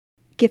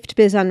Gift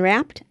Biz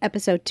Unwrapped,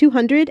 episode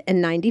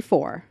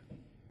 294.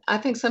 I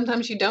think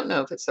sometimes you don't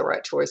know if it's the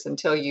right choice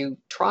until you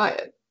try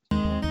it.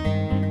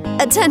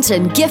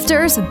 Attention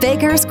gifters,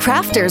 bakers,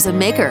 crafters, and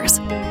makers.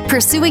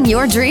 Pursuing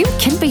your dream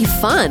can be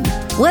fun.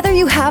 Whether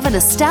you have an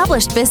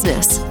established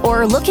business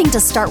or are looking to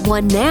start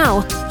one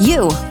now,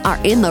 you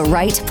are in the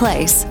right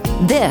place.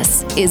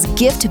 This is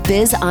Gift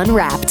Biz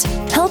Unwrapped,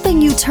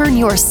 helping you turn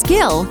your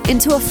skill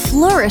into a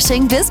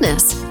flourishing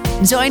business.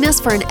 Join us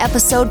for an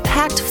episode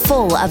packed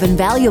full of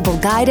invaluable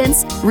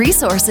guidance,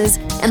 resources,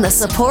 and the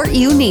support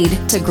you need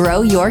to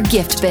grow your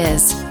gift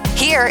biz.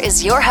 Here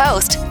is your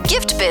host,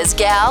 Gift Biz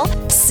gal,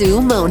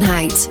 Sue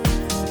Monheit.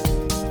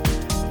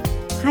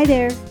 Hi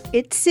there,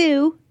 it's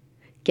Sue.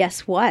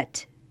 Guess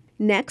what?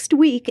 Next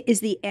week is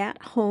the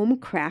At-Home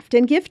Craft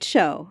and Gift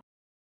Show.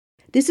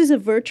 This is a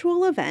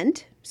virtual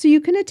event, so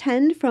you can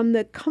attend from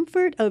the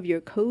comfort of your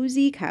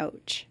cozy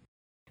couch.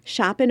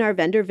 Shop in our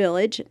vendor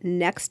village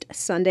next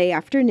Sunday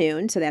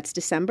afternoon, so that's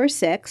December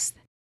 6th.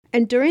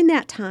 And during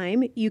that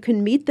time, you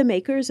can meet the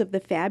makers of the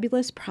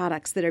fabulous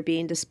products that are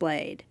being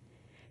displayed.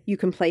 You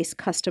can place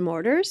custom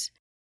orders,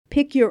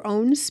 pick your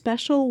own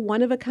special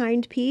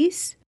one-of-a-kind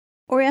piece,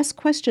 or ask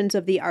questions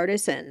of the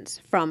artisans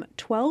from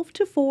 12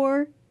 to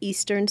 4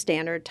 Eastern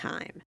Standard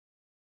Time.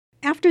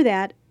 After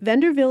that,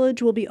 Vendor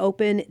Village will be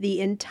open the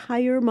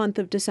entire month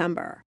of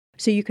December,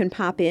 so you can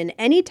pop in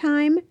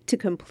anytime to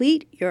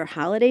complete your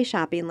holiday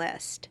shopping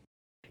list.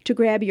 To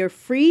grab your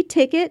free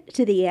ticket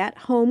to the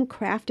At-Home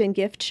Craft and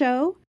Gift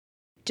Show,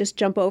 just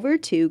jump over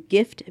to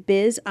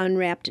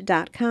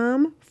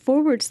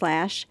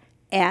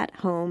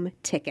giftbizunwrapped.com/at-home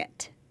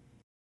ticket.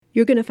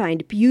 You're going to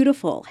find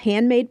beautiful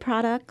handmade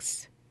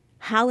products,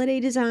 holiday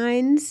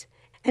designs,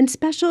 and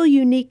special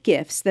unique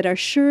gifts that are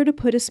sure to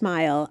put a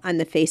smile on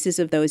the faces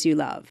of those you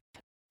love.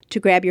 To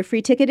grab your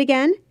free ticket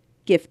again,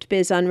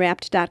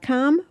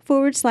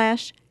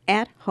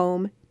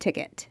 giftbizunwrapped.com/at-home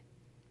ticket.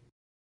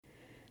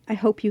 I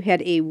hope you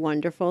had a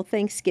wonderful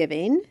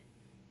Thanksgiving.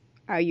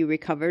 Are you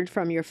recovered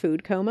from your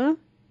food coma?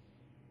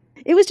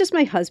 It was just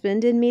my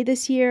husband and me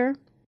this year.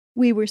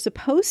 We were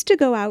supposed to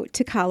go out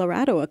to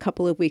Colorado a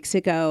couple of weeks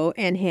ago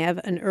and have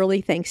an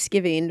early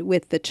Thanksgiving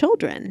with the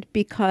children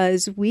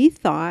because we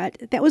thought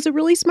that was a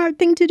really smart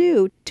thing to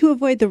do to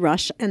avoid the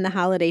rush and the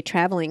holiday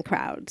traveling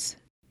crowds.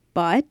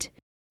 But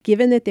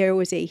given that there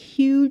was a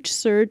huge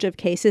surge of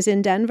cases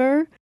in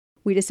Denver,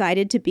 we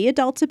decided to be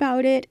adults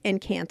about it and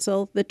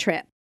cancel the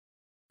trip.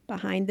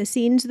 Behind the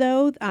scenes,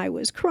 though, I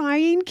was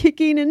crying,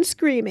 kicking, and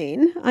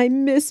screaming. I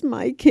miss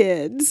my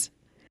kids.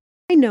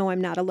 I know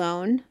I'm not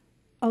alone.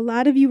 A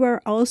lot of you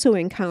are also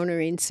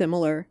encountering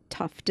similar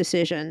tough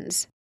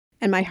decisions,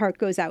 and my heart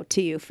goes out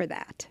to you for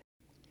that.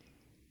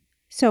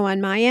 So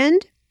on my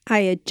end, I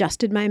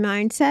adjusted my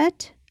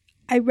mindset.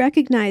 I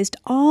recognized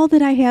all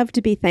that I have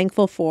to be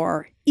thankful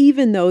for,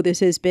 even though this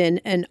has been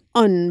an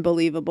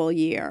unbelievable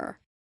year.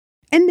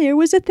 And there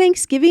was a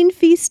Thanksgiving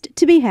feast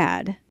to be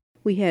had.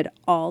 We had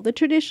all the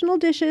traditional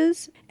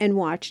dishes and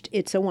watched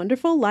It's a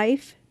Wonderful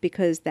Life,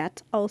 because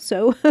that's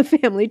also a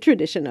family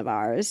tradition of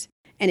ours.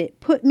 And it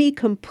put me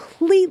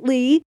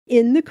completely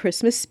in the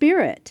Christmas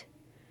spirit.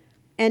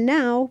 And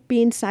now,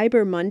 being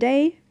Cyber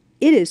Monday,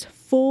 it is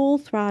full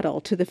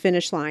throttle to the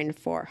finish line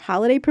for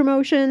holiday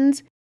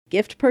promotions,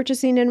 gift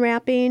purchasing and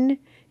wrapping,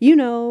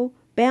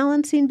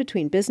 balancing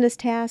between business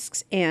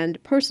tasks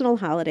and personal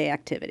holiday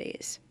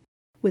activities.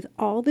 With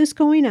all this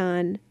going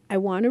on, I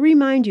want to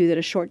remind you that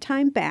a short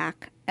time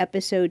back,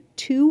 episode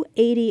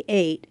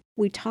 288,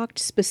 we talked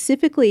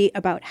specifically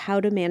about how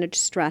to manage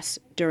stress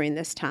during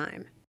this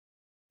time.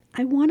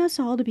 I want us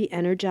all to be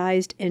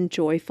energized and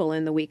joyful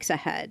in the weeks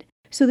ahead,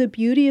 so the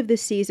beauty of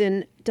this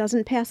season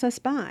doesn't pass us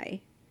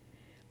by.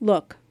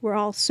 Look, we're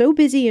all so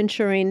busy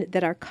ensuring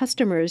that our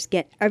customers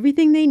get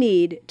everything they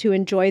need to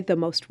enjoy the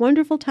most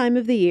wonderful time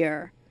of the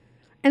year.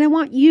 And I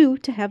want you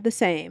to have the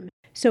same.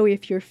 So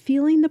if you're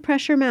feeling the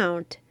pressure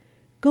mount,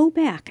 go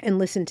back and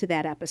listen to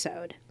that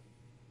episode.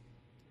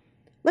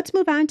 Let's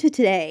move on to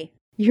today.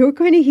 You're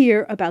going to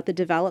hear about the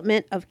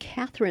development of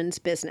Catherine's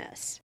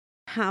business,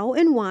 how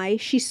and why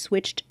she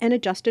switched and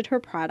adjusted her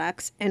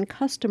products and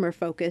customer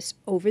focus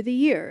over the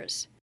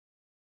years.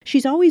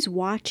 She's always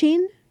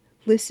watching,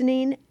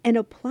 listening, and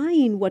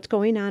applying what's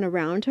going on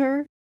around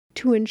her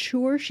to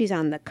ensure she's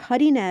on the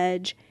cutting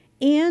edge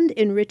and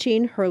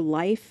enriching her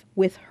life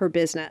with her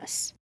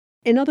business.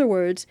 In other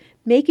words,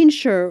 making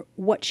sure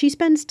what she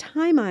spends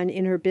time on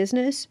in her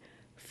business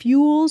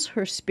fuels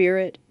her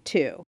spirit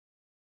too.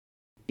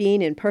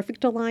 Being in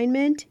perfect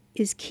alignment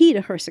is key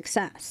to her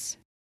success.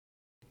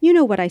 You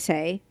know what I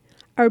say,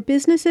 our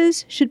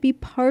businesses should be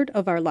part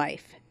of our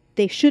life.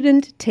 They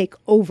shouldn't take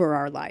over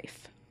our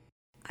life.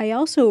 I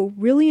also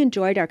really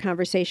enjoyed our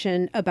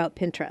conversation about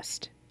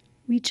Pinterest.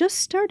 We just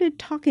started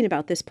talking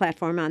about this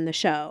platform on the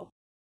show.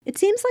 It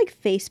seems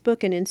like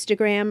Facebook and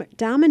Instagram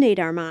dominate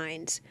our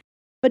minds,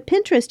 but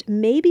Pinterest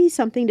may be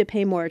something to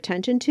pay more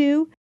attention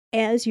to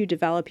as you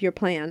develop your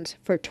plans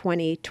for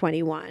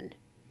 2021.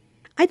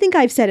 I think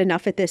I've said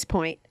enough at this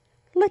point.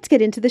 Let's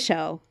get into the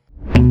show.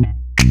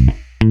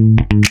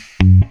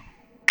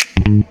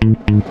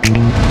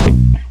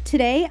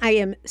 I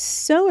am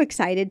so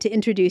excited to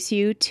introduce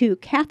you to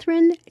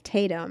Catherine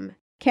Tatum.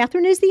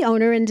 Catherine is the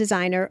owner and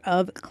designer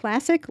of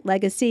Classic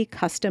Legacy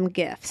Custom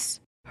Gifts.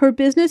 Her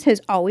business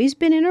has always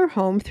been in her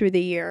home through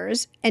the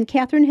years, and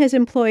Catherine has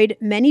employed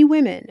many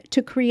women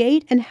to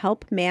create and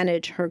help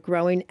manage her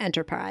growing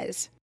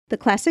enterprise. The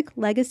Classic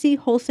Legacy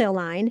wholesale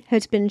line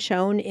has been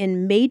shown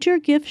in major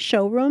gift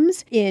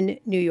showrooms in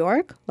New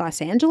York,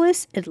 Los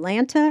Angeles,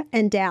 Atlanta,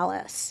 and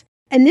Dallas.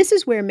 And this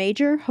is where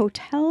major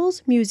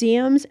hotels,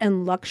 museums,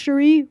 and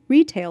luxury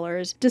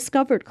retailers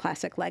discovered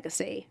Classic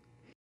Legacy.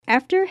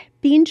 After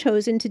being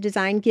chosen to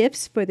design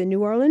gifts for the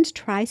New Orleans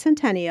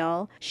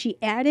Tricentennial, she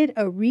added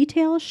a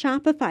retail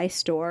Shopify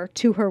store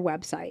to her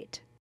website.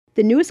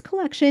 The newest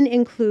collection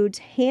includes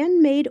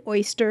handmade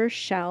oyster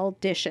shell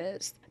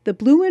dishes. The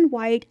blue and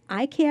white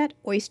iCat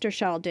oyster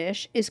shell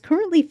dish is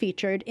currently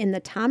featured in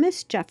the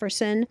Thomas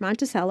Jefferson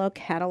Monticello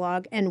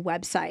catalog and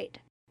website.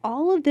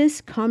 All of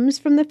this comes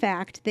from the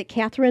fact that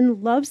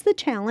Catherine loves the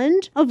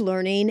challenge of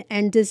learning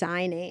and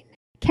designing.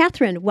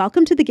 Catherine,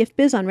 welcome to the Gift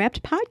Biz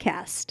Unwrapped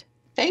podcast.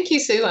 Thank you,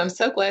 Sue. I'm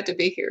so glad to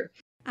be here.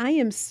 I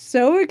am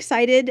so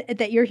excited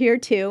that you're here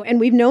too. And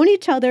we've known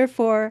each other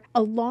for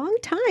a long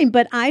time,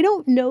 but I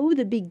don't know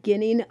the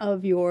beginning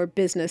of your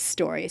business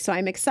story. So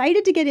I'm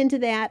excited to get into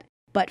that.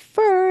 But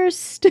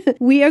first,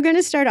 we are going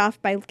to start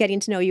off by getting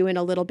to know you in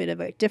a little bit of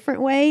a different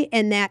way,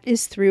 and that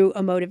is through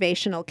a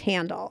motivational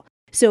candle.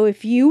 So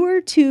if you were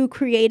to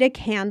create a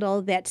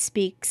candle that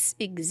speaks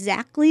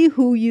exactly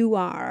who you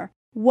are,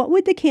 what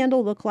would the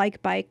candle look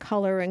like by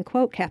color and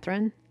quote,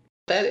 Catherine?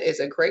 That is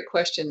a great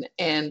question.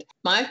 And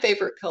my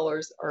favorite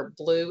colors are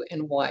blue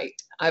and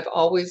white. I've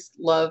always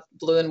loved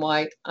blue and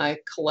white. I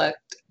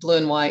collect blue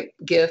and white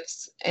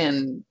gifts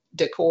and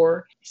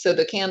decor. So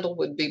the candle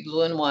would be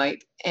blue and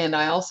white. And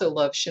I also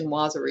love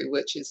chinoiserie,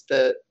 which is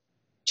the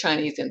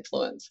Chinese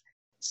influence.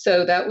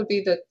 So that would be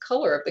the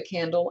color of the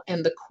candle.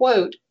 And the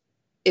quote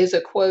is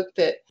a quote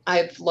that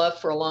I've loved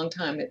for a long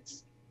time.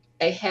 It's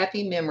 "A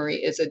happy memory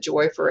is a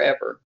joy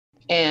forever."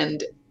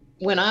 And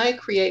when I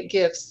create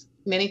gifts,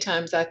 many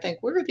times I think,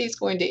 where are these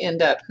going to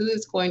end up? Who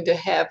is going to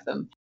have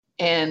them?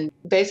 And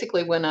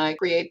basically, when I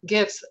create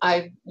gifts,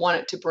 I want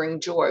it to bring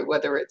joy,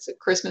 whether it's a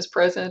Christmas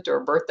present or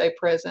a birthday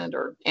present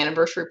or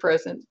anniversary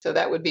present. So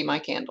that would be my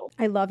candle.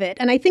 I love it.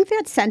 And I think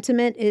that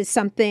sentiment is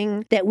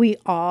something that we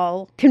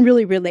all can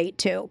really relate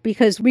to,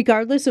 because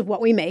regardless of what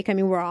we make, I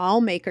mean, we're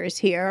all makers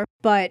here,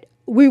 but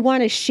we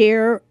want to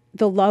share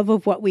the love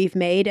of what we've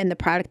made and the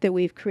product that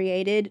we've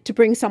created to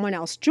bring someone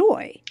else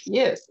joy.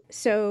 Yes.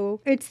 So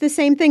it's the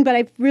same thing, but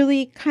I've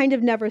really kind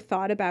of never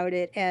thought about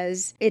it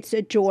as it's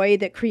a joy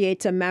that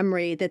creates a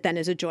memory that then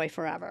is a joy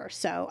forever.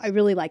 So I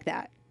really like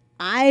that.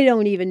 I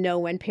don't even know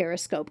when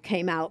Periscope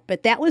came out,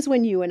 but that was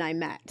when you and I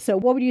met. So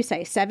what would you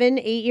say, 7,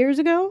 8 years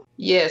ago?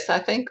 Yes, I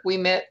think we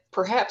met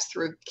perhaps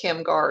through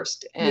Kim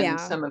Garst and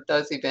some of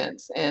those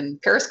events. And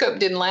Periscope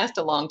didn't last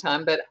a long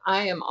time, but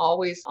I am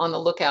always on the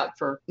lookout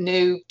for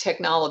new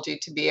technology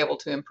to be able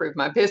to improve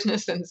my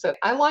business. And so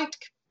I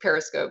liked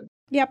Periscope.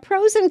 Yeah,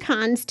 pros and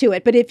cons to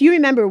it. But if you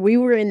remember, we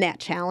were in that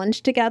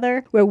challenge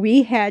together where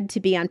we had to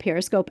be on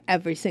Periscope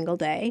every single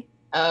day.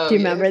 Oh, do you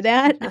remember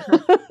that?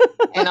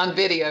 And on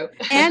video.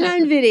 And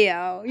on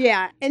video,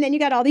 yeah. And then you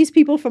got all these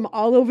people from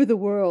all over the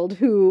world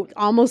who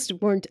almost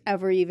weren't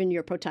ever even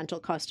your potential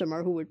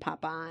customer who would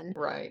pop on.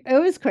 Right. It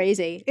was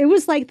crazy. It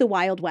was like the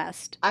Wild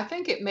West. I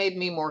think it made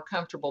me more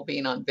comfortable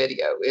being on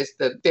video is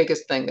the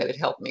biggest thing that it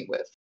helped me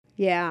with.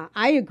 Yeah,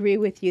 I agree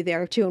with you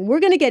there too. And we're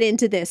going to get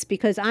into this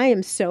because I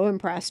am so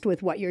impressed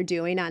with what you're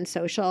doing on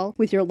social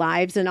with your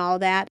lives and all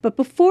that. But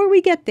before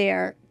we get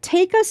there,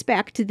 take us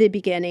back to the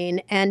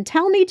beginning and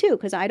tell me too,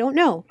 because I don't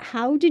know.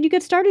 How did you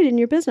get started in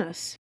your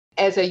business?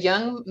 As a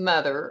young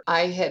mother,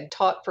 I had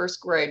taught first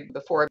grade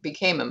before I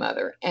became a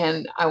mother,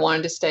 and I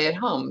wanted to stay at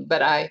home.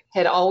 But I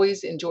had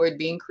always enjoyed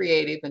being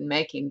creative and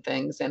making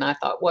things. And I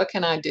thought, what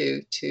can I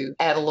do to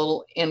add a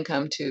little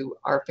income to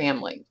our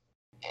family?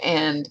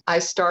 And I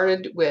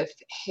started with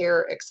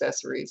hair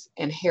accessories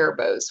and hair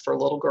bows for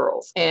little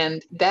girls.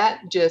 And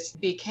that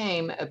just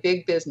became a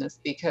big business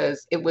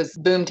because it was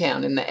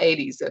boomtown in the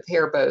 80s of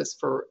hair bows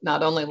for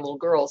not only little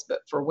girls, but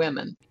for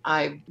women.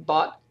 I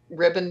bought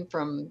ribbon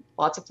from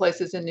lots of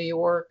places in New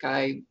York.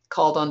 I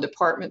called on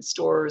department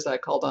stores. I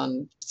called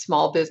on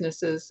small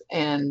businesses,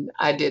 and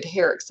I did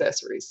hair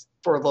accessories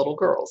for little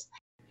girls.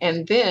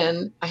 And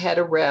then I had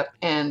a rep,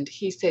 and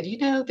he said,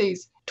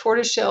 these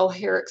tortoiseshell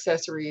hair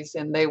accessories,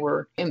 and they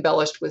were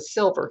embellished with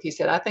silver. He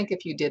said, I think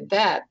if you did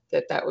that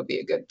would be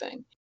a good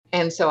thing.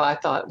 And so I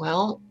thought,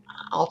 well,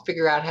 I'll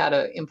figure out how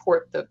to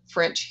import the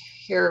French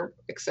hair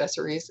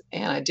accessories.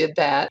 And I did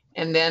that.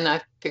 And then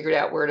I figured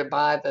out where to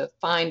buy the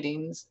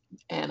findings,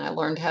 and I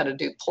learned how to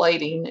do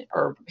plating,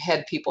 or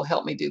had people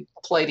help me do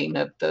plating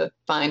of the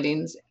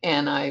findings.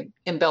 And I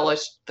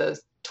embellished the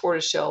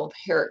tortoiseshell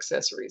hair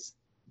accessories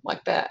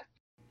like that.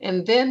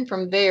 And then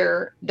from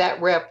there,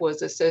 that rep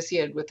was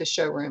associated with a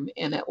showroom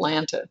in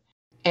Atlanta,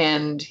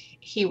 and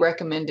he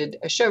recommended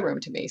a showroom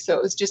to me. So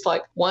it was just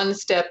like one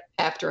step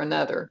after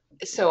another.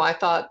 So I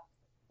thought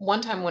one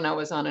time when I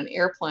was on an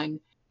airplane,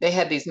 they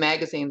had these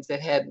magazines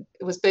it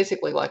was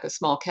basically like a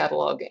small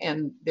catalog,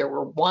 and there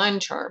were wine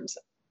charms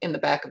in the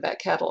back of that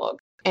catalog.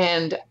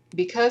 And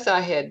because I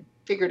had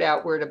figured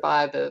out where to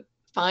buy the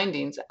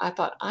findings, I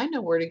thought, I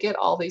know where to get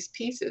all these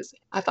pieces.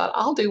 I thought,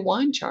 I'll do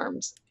wine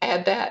charms,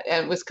 add that.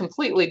 And it was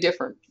completely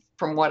different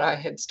from what I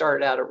had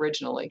started out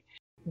originally.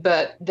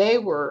 But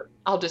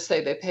I'll just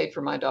say they paid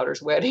for my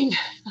daughter's wedding.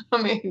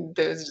 I mean,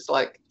 it was just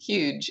like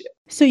huge.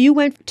 So you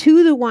went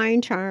to the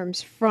wine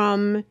charms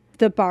from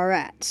the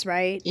Barretts,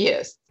 right?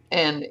 Yes.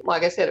 And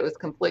like I said, it was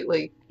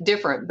completely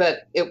different,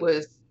 but it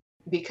was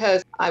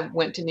because I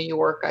went to New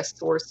York, I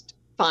sourced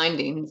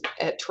findings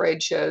at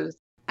trade shows.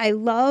 I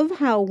love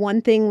how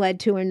one thing led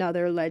to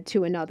another, led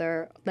to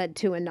another, led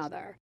to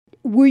another.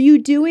 Were you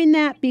doing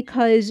that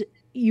because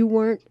you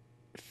weren't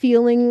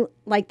feeling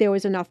like there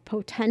was enough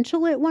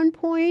potential at one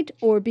point,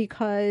 or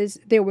because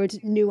there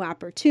was new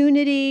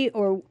opportunity,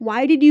 or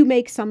why did you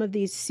make some of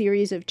these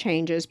series of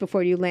changes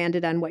before you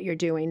landed on what you're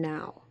doing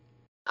now?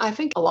 I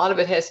think a lot of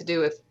it has to do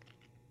with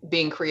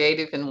being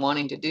creative and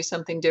wanting to do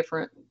something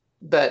different.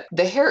 But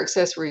the hair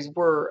accessories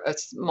were a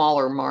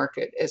smaller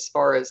market as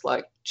far as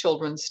like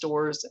children's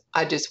stores.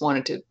 I just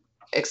wanted to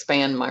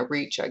expand my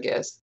reach, I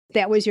guess.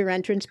 That was your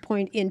entrance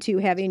point into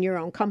having your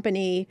own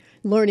company,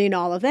 learning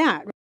all of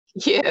that.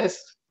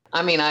 Yes.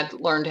 I mean, I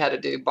learned how to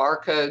do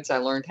barcodes. I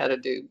learned how to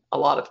do a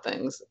lot of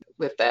things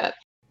with that.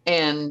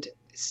 And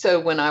so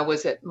when I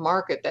was at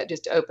Market, that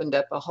just opened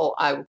up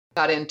I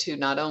got into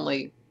not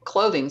only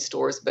clothing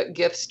stores, but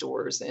gift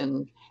stores.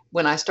 And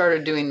when I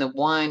started doing the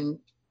wine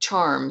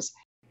charms,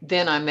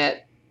 then I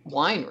met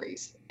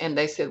wineries, and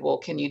they said, well,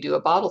 can you do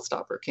a bottle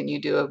stopper? Can you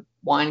do a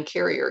wine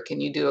carrier? Can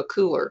you do a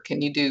cooler?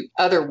 Can you do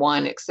other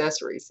wine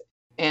accessories?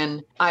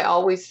 And I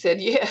always said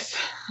yes.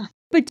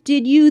 But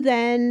did you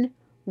then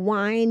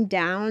wind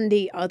down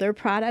the other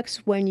products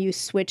when you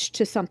switched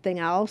to something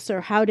else,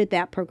 or how did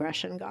that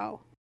progression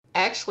go?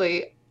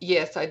 Actually,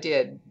 yes, I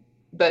did.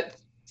 But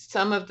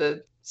some of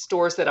the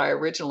stores that I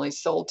originally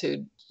sold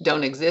to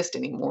don't exist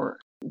anymore.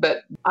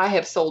 But I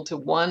have sold to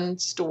one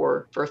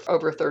store for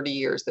over 30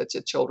 years. That's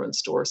a children's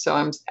store. So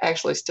I'm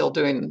actually still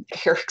doing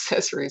hair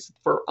accessories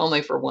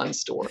only for one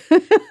store.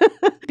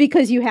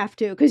 Because you have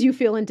to, because you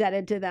feel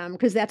indebted to them,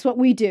 because that's what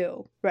we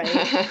do,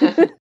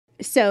 right?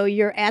 So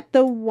you're at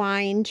the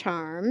wine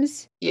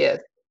charms. Yes.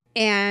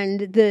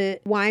 And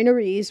the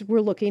wineries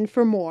were looking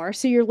for more.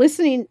 So you're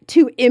listening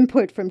to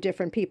input from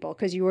different people,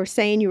 because you were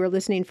saying you were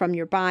listening from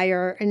your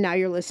buyer, and now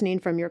you're listening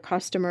from your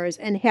customers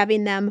and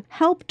having them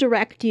help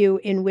direct you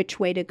in which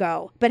way to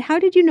go. But how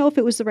did you know if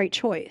it was the right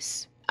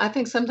choice? I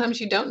think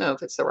sometimes you don't know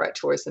if it's the right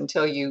choice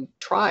until you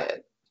try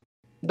it.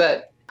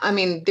 But I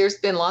mean, there's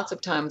been lots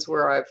of times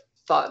where I've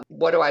thought,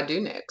 what do I do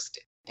next?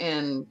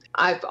 And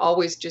I've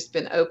always just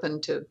been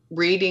open to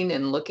reading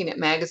and looking at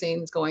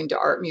magazines, going to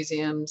art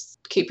museums,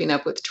 keeping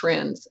up with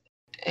trends.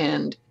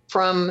 And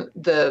from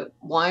the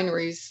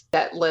wineries,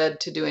 that led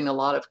to doing a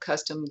lot of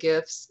custom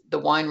gifts,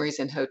 the wineries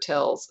and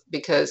hotels,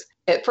 because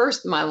at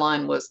first my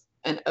line was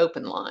an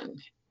open line.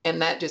 And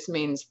that just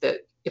means that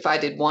if I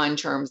did wine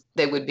charms,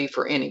 they would be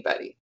for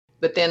anybody.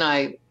 But then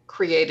I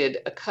created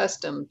a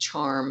custom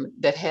charm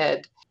that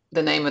had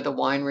the name of the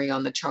winery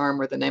on the charm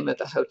or the name of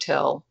the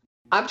hotel.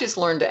 I've just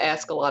learned to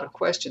ask a lot of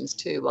questions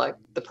too, like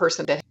the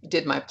person that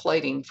did my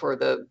plating for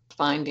the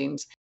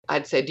findings.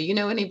 I'd say, do you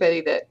know anybody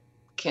that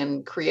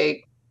can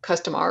create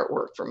custom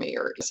artwork for me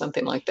or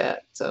something like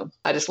that? So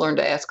I just learned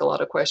to ask a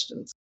lot of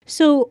questions.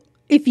 So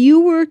if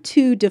you were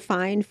to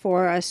define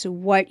for us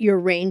what your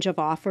range of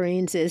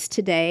offerings is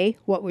today,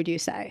 what would you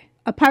say?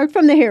 Apart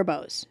from the hair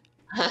bows.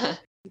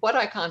 What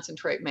I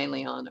concentrate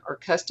mainly on are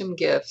custom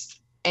gifts,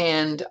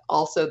 and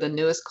also the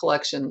newest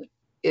collection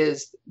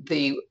is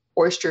the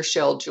oyster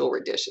shell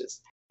jewelry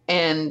dishes.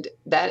 And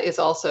that is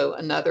also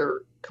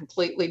another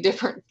completely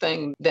different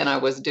thing than I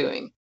was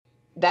doing.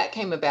 That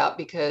came about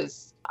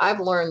because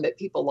I've learned that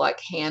people like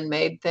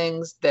handmade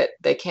things that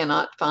they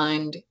cannot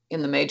find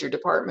in the major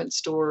department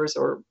stores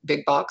or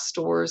big box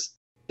stores.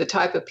 The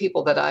type of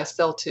people that I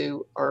sell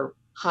to are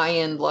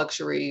high-end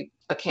luxury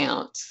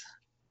accounts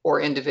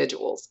or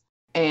individuals.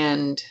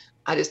 And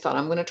I just thought,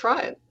 I'm going to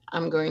try it.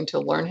 I'm going to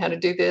learn how to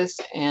do this.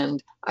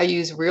 And I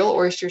use real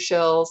oyster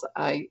shells.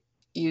 I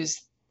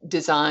use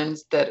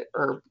designs that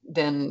are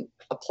then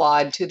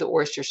applied to the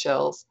oyster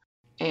shells,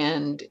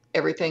 and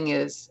everything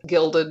is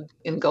gilded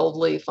in gold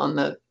leaf on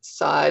the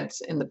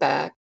sides and the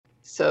back.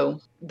 So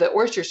the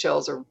oyster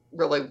shells are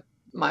really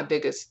my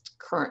biggest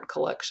current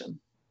collection.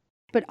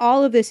 But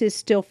all of this is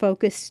still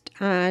focused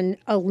on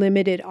a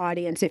limited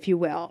audience, if you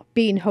will,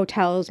 being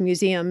hotels,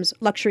 museums,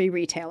 luxury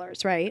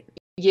retailers, right?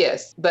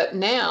 Yes, but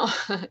now,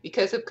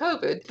 because of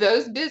COVID,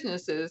 those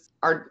businesses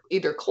are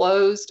either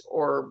closed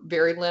or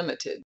very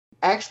limited.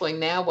 Actually,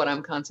 now what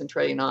I'm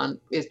concentrating on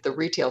is the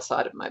retail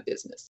side of my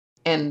business.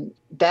 And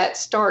that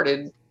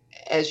started,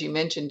 as you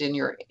mentioned in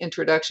your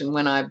introduction,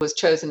 when I was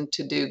chosen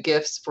to do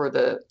gifts for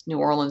the New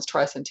Orleans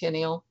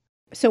Tricentennial.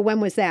 So when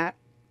was that?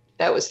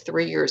 That was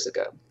 3 years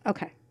ago.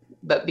 Okay.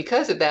 But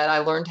because of that, I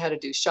learned how to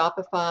do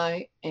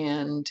Shopify,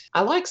 and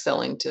I like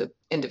selling to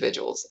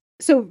individuals.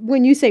 So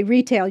when you say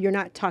retail, you're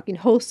not talking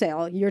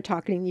wholesale. You're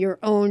talking your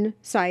own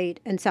site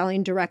and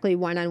selling directly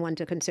one-on-one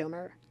to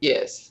consumer.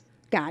 Yes.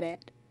 Got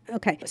it.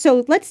 Okay.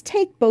 So let's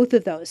take both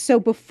of those. So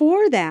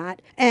before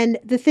that, and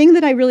the thing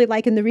that I really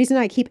like, and the reason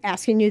I keep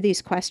asking you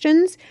these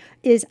questions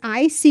is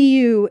I see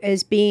you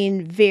as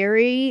being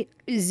very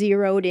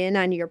zeroed in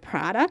on your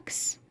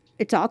products.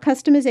 It's all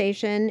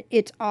customization.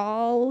 It's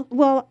all,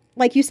 well,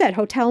 like you said,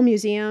 hotel,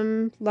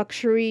 museum,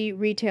 luxury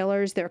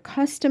retailers, they're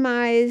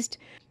customized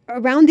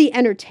around the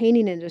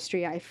entertaining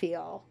industry, I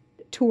feel.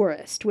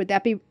 Tourist, would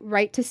that be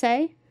right to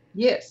say?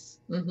 Yes.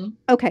 Mm-hmm.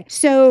 Okay.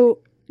 So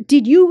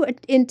did you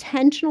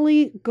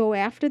intentionally go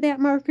after that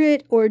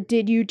market, or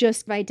did you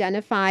just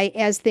identify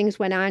as things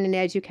went on and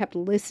as you kept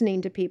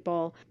listening to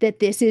people that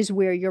this is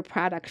where your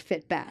product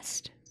fit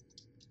best?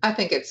 I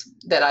think it's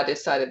that I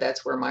decided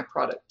that's where my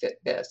product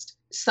fit best.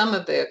 Some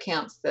of the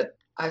accounts that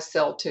I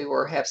sell to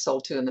or have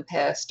sold to in the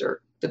past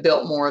are the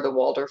Biltmore, the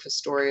Waldorf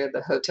Astoria,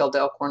 the Hotel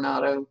Del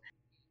Coronado.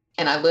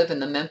 And I live in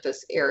the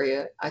Memphis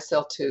area. I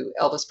sell to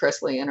Elvis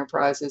Presley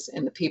Enterprises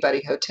and the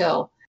Peabody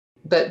Hotel.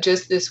 But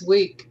just this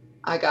week,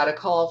 I got a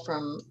call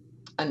from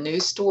a new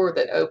store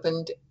that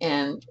opened,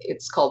 and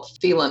it's called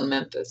Feelin'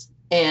 Memphis.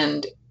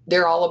 And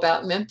they're all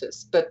about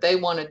Memphis, but they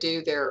want to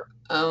do their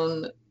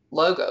own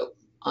logo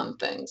on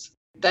things.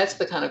 That's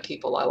the kind of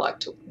people I like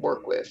to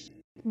work with.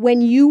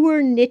 When you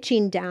were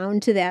niching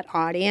down to that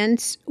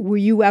audience, were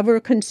you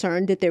ever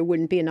concerned that there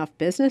wouldn't be enough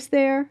business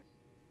there?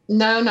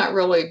 No, not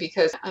really,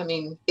 because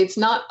it's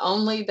not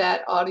only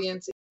that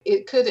audience.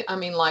 It could,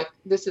 like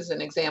this is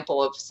an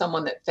example of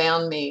someone that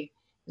found me,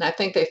 and I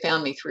think they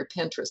found me through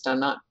Pinterest. I'm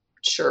not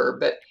sure,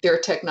 but they're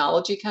a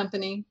technology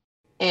company,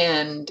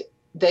 and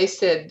they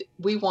said,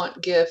 we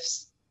want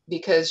gifts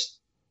because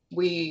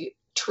we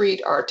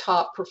treat our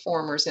top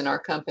performers in our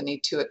company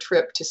to a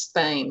trip to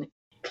Spain.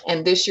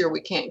 And this year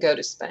we can't go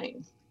to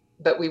Spain,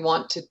 but we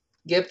want to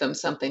give them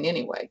something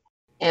anyway.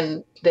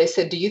 And they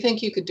said, do you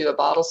think you could do a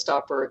bottle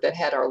stopper that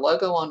had our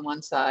logo on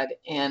one side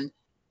and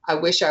I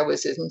wish I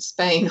was in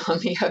Spain on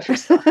the other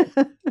side?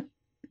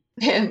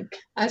 And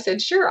I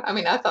said, sure.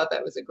 I thought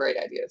that was a great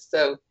idea.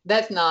 So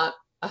that's not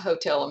a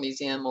hotel, a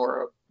museum,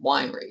 or a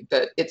winery,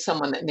 but it's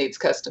someone that needs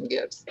custom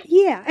gifts.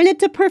 Yeah, and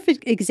it's a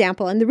perfect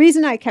example. And the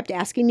reason I kept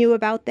asking you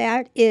about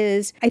that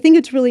is I think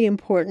it's really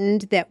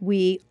important that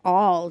we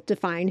all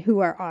define who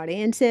our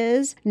audience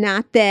is,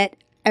 not that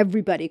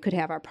everybody could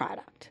have our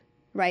product.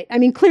 Right.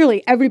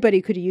 Clearly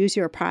everybody could use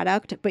your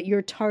product, but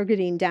you're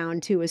targeting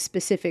down to a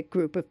specific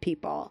group of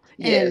people.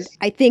 Yes. And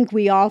I think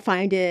we all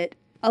find it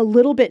a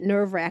little bit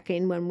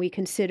nerve-wracking when we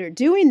consider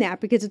doing that,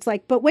 because it's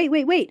like, but wait.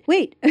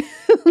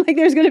 Like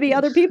there's going to be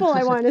other people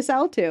I want to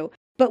sell to.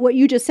 But what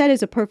you just said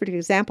is a perfect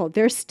example.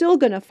 They're still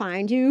going to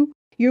find you.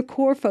 Your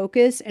core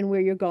focus and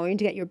where you're going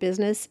to get your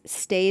business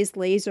stays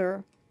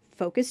laser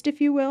focused,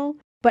 if you will.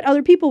 But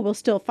other people will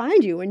still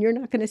find you, and you're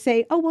not going to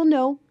say, oh, well,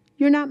 no.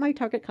 You're not my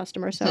target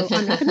customer, so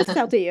I'm not going to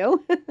sell to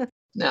you.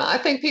 No, I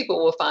think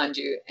people will find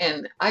you.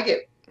 And I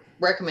get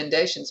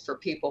recommendations for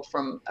people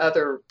from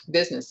other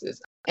businesses.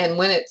 And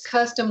when it's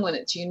custom, when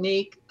it's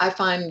unique, I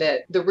find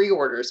that the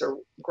reorders are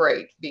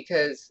great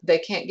because they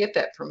can't get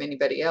that from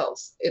anybody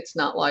else. It's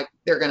not like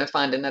they're going to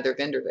find another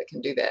vendor that can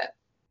do that.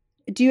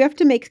 Do you have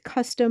to make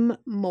custom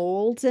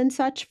molds and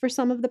such for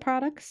some of the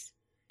products?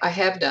 I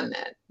have done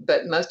that,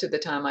 but most of the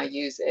time I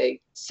use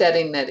a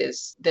setting that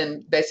is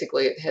then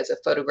basically it has a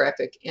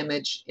photographic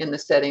image in the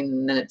setting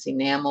and then it's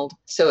enameled.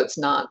 So it's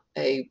not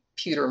a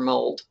pewter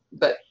mold,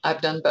 but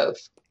I've done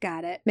both.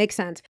 Got it. Makes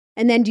sense.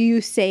 And then do you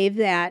save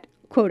that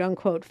quote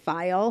unquote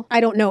file? I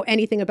don't know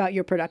anything about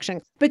your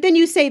production, but then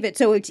you save it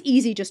so it's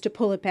easy just to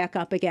pull it back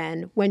up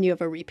again when you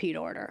have a repeat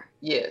order.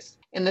 Yes.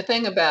 And the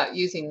thing about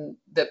using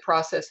the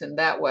process in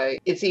that way,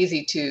 it's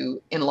easy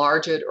to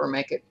enlarge it or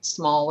make it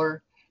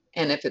smaller.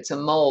 And if it's a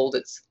mold,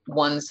 it's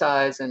one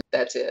size and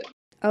that's it.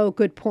 Oh,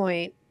 good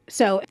point.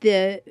 So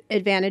the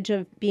advantage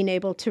of being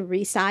able to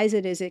resize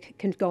it is it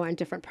can go on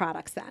different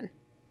products then.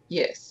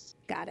 Yes.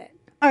 Got it.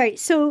 All right.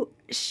 So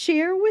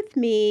share with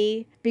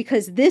me,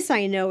 because this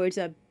I know is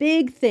a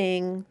big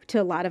thing to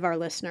a lot of our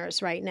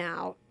listeners right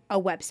now, a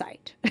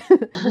website.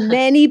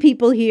 Many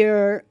people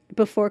here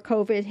before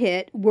COVID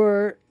hit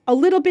were a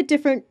little bit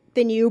different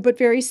than you, but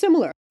very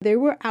similar. They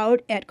were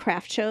out at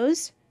craft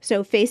shows,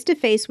 so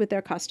face-to-face with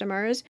their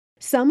customers.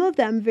 Some of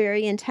them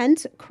very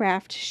intense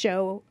craft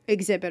show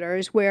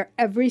exhibitors where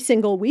every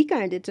single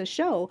weekend it's a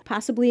show,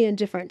 possibly in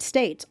different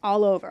states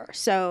all over.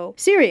 So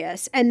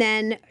serious. And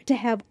then to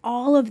have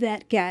all of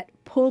that get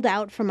pulled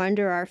out from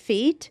under our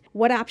feet,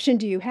 what option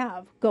do you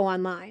have? Go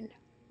online,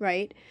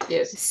 right?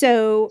 Yes.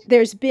 So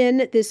there's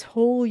been this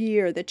whole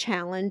year the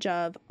challenge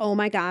of, oh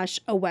my gosh,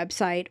 a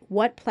website,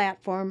 what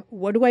platform,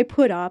 what do I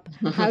put up?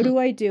 How do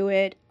I do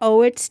it?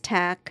 Oh, it's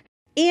tech.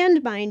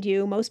 And mind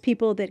you, most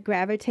people that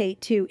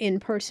gravitate to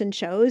in-person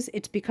shows,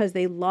 it's because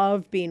they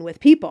love being with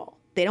people.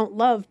 They don't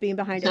love being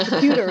behind a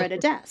computer at a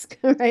desk,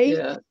 right?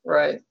 Yeah,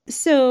 right.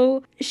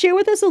 So share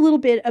with us a little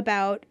bit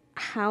about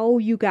how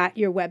you got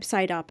your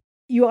website up.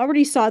 You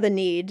already saw the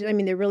need. I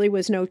mean, there really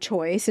was no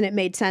choice, and it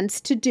made sense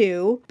to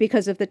do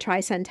because of the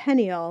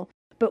tricentennial.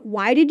 But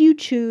why did you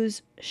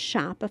choose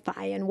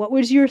Shopify, and what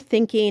was your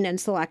thinking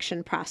and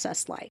selection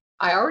process like?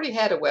 I already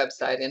had a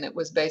website and it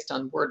was based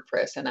on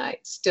WordPress, and I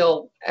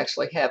still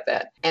actually have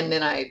that. And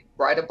then I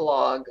write a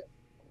blog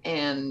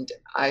and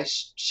I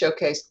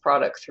showcased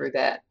product through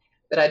that.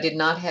 But I did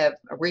not have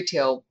a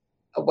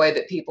way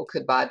that people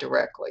could buy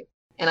directly.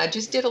 And I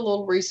just did a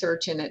little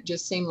research and it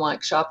just seemed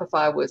like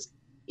Shopify was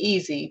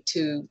easy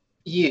to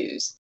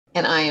use.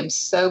 And I am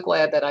so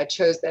glad that I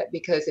chose that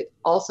because it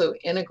also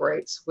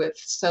integrates with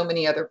so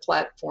many other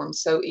platforms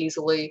so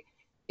easily.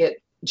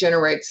 It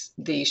generates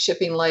the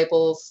shipping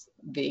labels,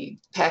 the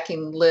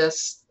packing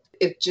lists.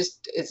 It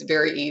just is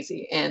very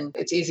easy. And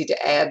it's easy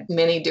to add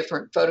many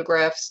different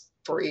photographs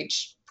for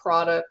each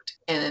product.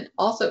 And it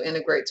also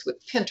integrates with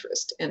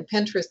Pinterest. And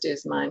Pinterest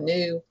is my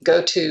new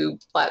go-to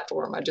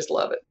platform. I just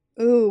love it.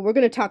 Ooh, we're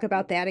going to talk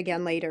about that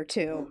again later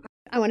too.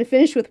 I want to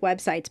finish with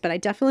websites, but I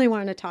definitely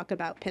want to talk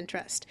about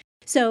Pinterest.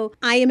 So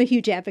I am a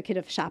huge advocate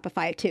of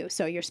Shopify too.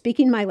 So you're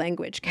speaking my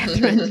language,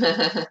 Catherine.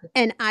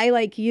 And I,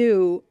 like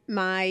you,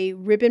 my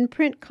ribbon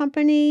print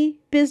company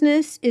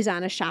business is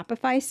on a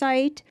Shopify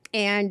site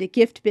and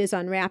Gift Biz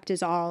Unwrapped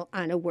is all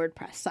on a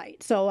WordPress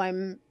site. So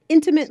I'm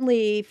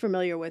intimately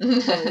familiar with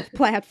both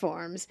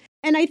platforms.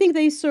 And I think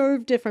they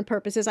serve different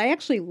purposes. I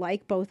actually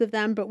like both of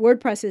them, but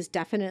WordPress is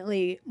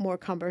definitely more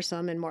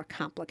cumbersome and more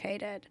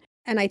complicated.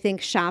 And I think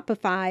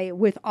Shopify,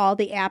 with all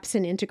the apps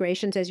and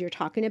integrations as you're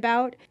talking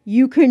about,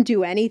 you can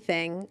do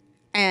anything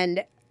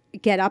and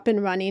get up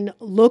and running,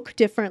 look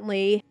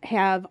differently,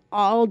 have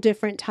all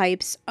different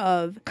types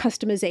of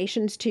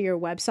customizations to your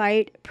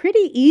website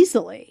pretty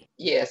easily.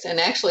 Yes,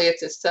 and actually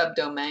it's a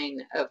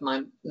subdomain of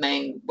my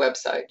main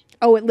website.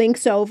 Oh, it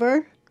links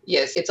over?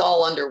 Yes, it's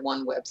all under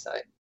one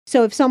website.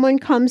 So if someone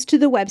comes to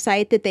the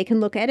website that they can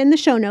look at in the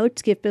show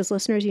notes, Gift Biz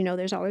listeners, you know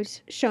there's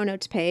always show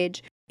notes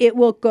page, it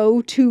will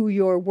go to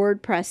your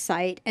WordPress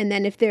site. And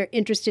then if they're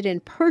interested in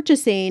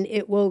purchasing,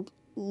 it will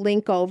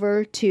link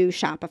over to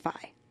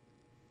Shopify.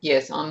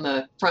 Yes, on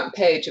the front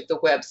page of the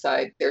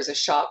website, there's a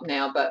Shop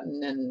Now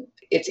button, and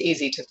it's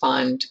easy to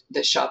find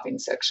the shopping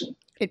section.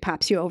 It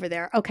pops you over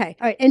there. Okay.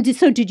 All right. And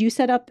so did you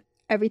set up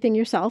everything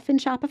yourself in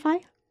Shopify?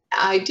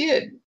 I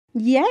did.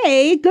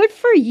 Yay. Good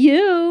for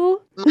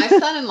you. My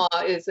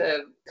son-in-law is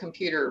a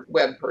computer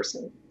web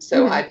person,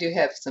 so I do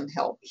have some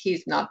help.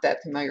 He's not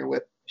that familiar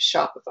with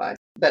Shopify,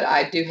 but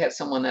I do have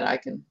someone that I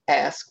can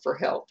ask for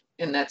help,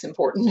 and that's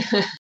important.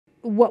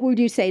 What would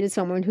you say to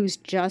someone who's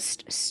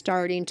just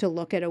starting to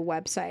look at a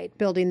website,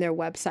 building their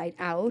website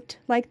out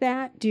like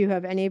that? Do you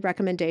have any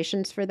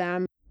recommendations for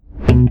them?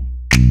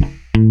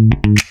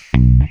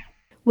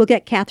 We'll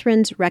get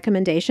Catherine's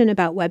recommendation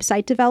about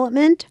website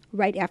development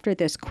right after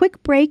this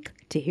quick break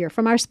to hear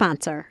from our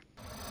sponsor.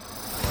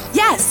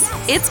 Yes,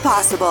 it's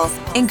possible.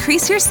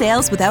 Increase your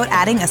sales without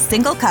adding a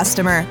single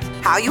customer.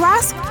 How, you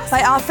ask?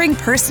 By offering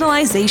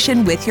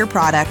personalization with your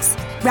products.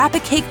 Wrap a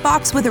cake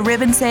box with a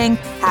ribbon saying,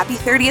 "Happy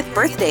 30th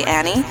birthday,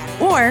 Annie."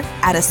 Or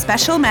add a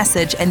special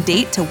message and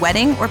date to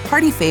wedding or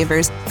party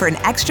favors for an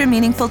extra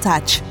meaningful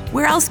touch.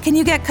 Where else can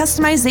you get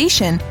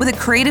customization with a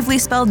creatively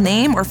spelled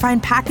name or fine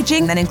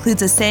packaging that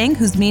includes a saying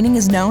whose meaning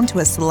is known to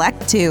a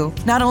select few?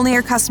 Not only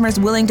are customers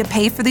willing to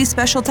pay for these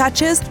special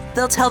touches,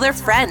 they'll tell their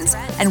friends,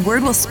 and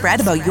word will spread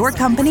about your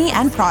company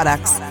and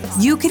products.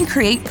 You can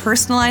create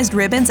personalized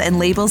ribbons and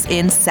labels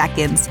in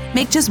seconds.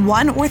 Make just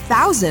one or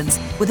thousands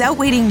without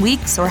waiting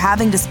weeks or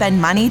having to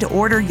spend money to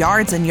order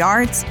yards and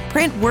yards.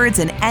 Print words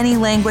in any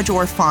language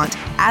or font.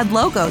 Add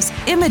logos,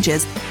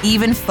 images,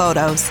 even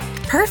photos.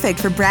 Perfect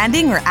for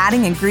branding or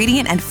adding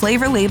ingredient and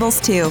flavor labels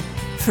too.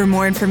 For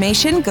more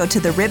information, go to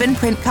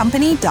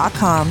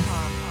theribbonprintcompany.com.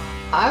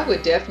 I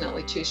would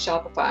definitely choose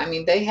Shopify. I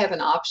mean, they have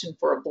an option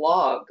for a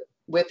blog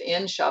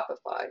within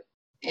Shopify.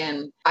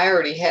 And I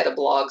already had a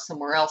blog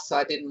somewhere else, so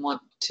I didn't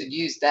want to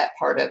use that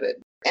part of it.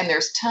 And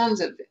there's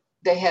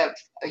they have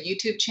a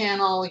YouTube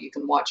channel. You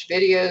can watch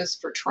videos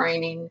for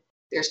training.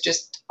 There's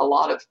just a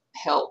lot of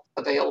help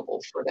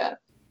available for that.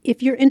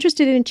 If you're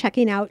interested in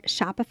checking out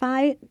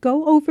Shopify,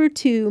 go over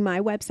to my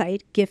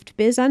website, Gift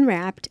Biz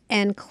Unwrapped,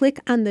 and click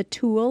on the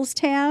Tools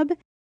tab.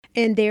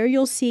 And there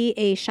you'll see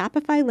a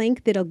Shopify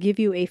link that'll give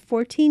you a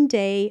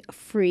 14-day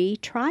free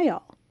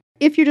trial.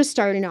 If you're just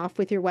starting off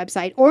with your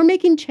website or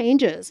making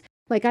changes,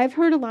 like I've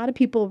heard a lot of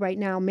people right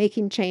now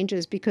making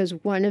changes because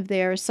one of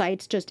their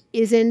sites just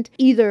isn't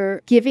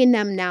either giving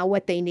them now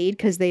what they need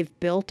because they've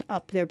built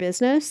up their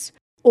business,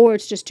 or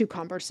it's just too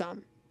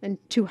cumbersome and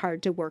too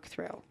hard to work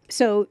through.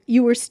 So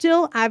you were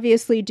still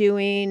obviously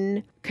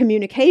doing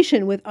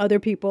communication with other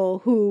people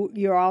who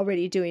you're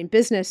already doing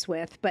business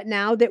with. But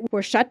now that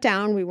we're shut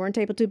down, we weren't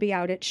able to be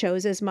out at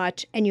shows as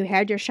much, and you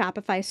had your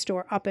Shopify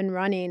store up and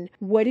running,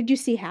 what did you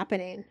see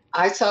happening?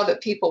 I saw that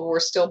people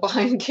were still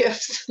buying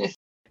gifts.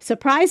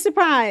 Surprise,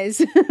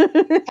 surprise.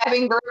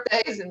 Having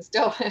birthdays and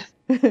still.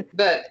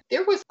 But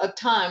there was a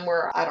time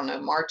where, I don't know,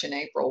 March and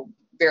April,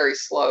 very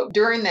slow.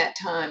 During that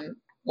time,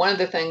 one of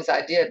the things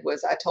I did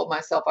was I told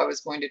myself I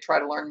was going to try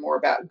to learn more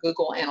about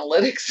Google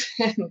Analytics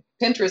and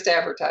Pinterest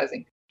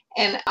advertising.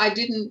 And I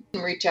didn't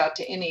reach out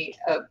to any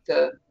of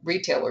the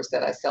retailers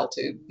that I sell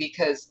to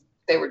because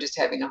they were just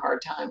having a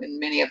hard time and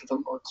many of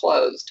them were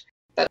closed.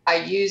 But I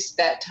used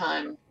that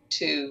time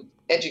to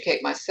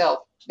educate myself,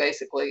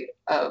 basically,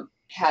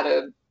 how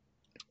to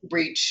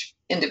reach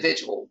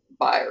individual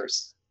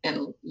buyers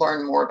and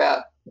learn more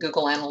about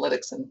Google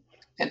Analytics and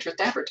Pinterest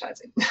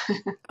advertising.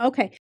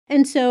 Okay.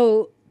 And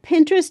so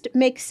Pinterest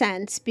makes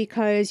sense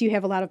because you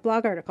have a lot of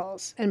blog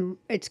articles, and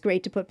it's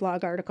great to put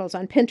blog articles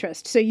on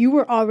Pinterest. So you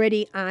were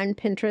already on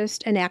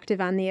Pinterest and active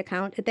on the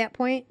account at that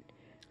point?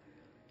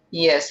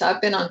 Yes,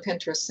 I've been on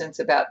Pinterest since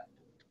about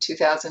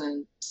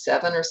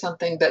 2007 or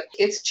something, but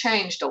it's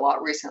changed a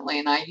lot recently.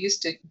 And I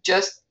used to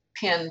just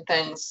pin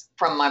things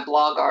from my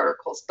blog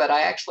articles, but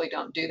I actually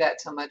don't do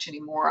that so much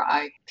anymore.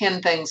 I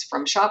pin things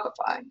from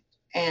Shopify,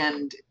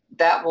 and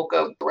that will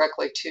go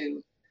directly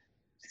to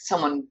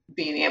someone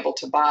being able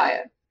to buy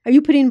it. Are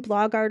you putting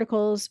blog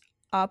articles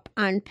up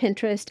on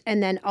Pinterest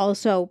and then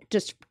also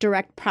just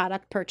direct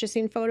product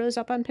purchasing photos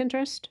up on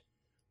Pinterest?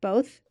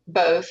 Both?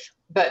 Both,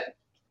 but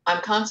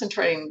I'm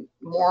concentrating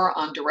more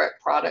on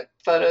direct product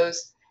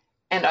photos.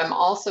 And I'm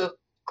also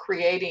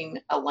creating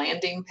a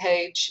landing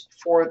page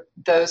for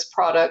those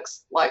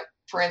products, like,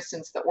 for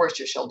instance, the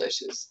oyster shell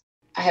dishes.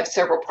 I have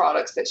several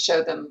products that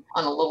show them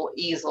on a little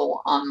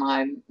easel on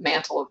my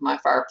mantle of my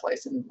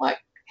fireplace and like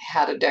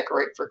how to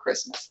decorate for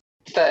Christmas.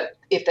 But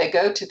if they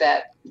go to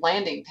that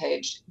landing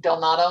page, they'll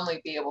not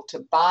only be able to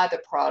buy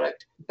the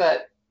product,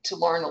 but to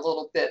learn a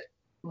little bit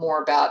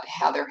more about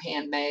how they're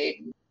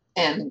handmade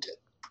and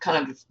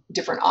kind of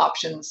different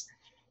options.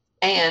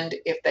 And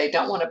if they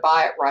don't want to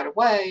buy it right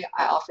away,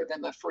 I offer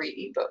them a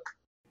free ebook.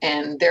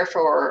 And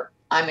therefore,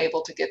 I'm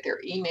able to get their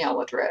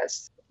email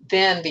address,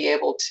 then be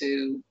able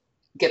to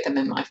get them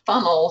in my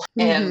funnel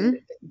and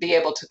be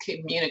able to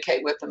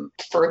communicate with them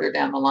further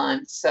down the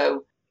line.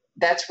 So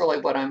that's really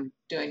what I'm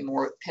doing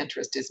more with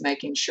Pinterest, is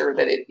making sure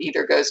that it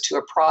either goes to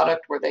a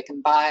product where they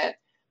can buy it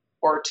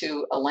or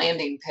to a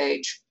landing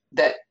page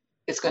that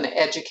is going to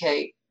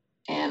educate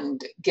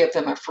and give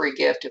them a free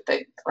gift if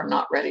they are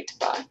not ready to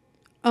buy.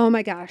 Oh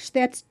my gosh,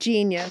 that's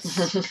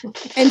genius.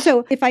 And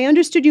so if I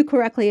understood you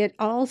correctly, it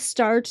all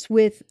starts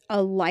with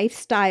a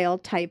lifestyle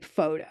type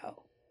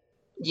photo.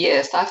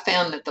 Yes, I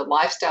found that the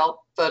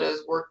lifestyle photos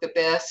work the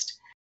best.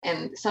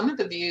 And some of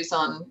the views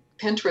on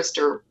Pinterest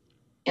are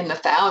in the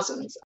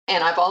thousands.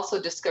 And I've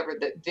also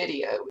discovered that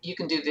you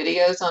can do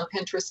videos on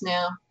Pinterest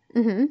now.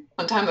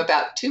 One time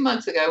about 2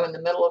 months ago in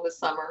the middle of the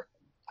summer,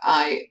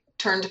 I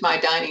turned my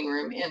dining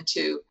room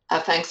into a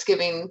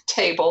Thanksgiving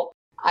table.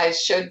 I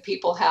showed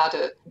people how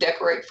to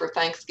decorate for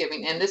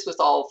Thanksgiving, and this was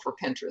all for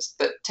Pinterest,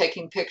 but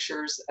taking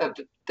pictures of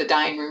the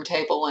dining room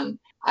table, and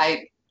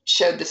I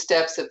showed the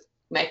steps of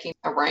making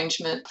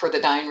arrangement for the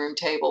dining room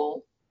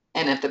table.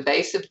 And at the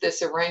base of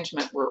this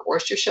arrangement were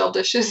oyster shell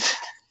dishes.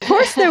 Of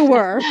course there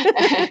were.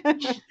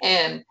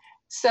 And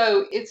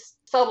so it's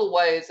subtle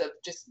ways of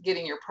just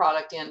getting your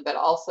product in, but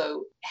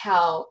also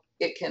how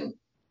it can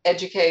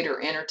educate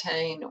or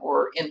entertain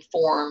or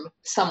inform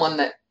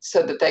someone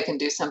so that they can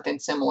do something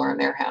similar in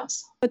their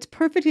house. It's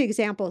perfect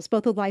examples,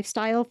 both a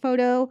lifestyle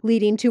photo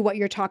leading to what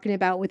you're talking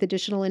about with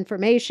additional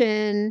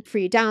information,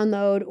 free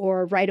download,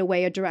 or right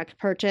away a direct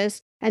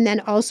purchase. And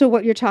then also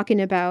what you're talking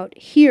about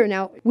here.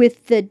 Now,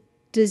 with the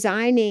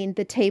designing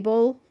the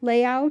table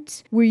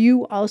layout, were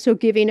you also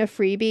giving a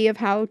freebie of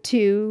how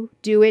to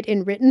do it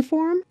in written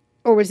form?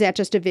 Or was that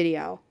just a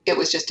video? It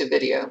was just a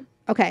video.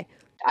 Okay.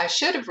 I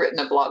should have written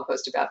a blog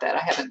post about that.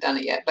 I haven't done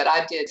it yet, but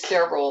I did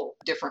several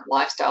different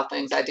lifestyle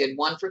things. I did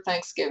one for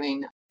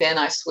Thanksgiving. Then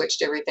I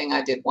switched everything.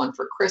 I did one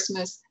for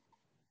Christmas.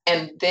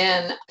 And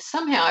then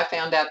somehow I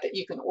found out that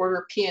you can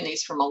order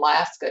peonies from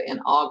Alaska in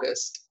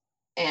August.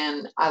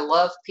 And I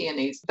love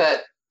peonies,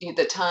 but at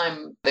the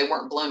time they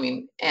weren't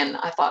blooming. And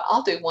I thought,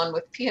 I'll do one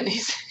with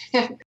peonies.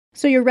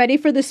 So you're ready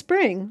for the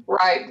spring.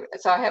 Right.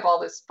 So I have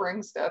all this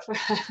spring stuff.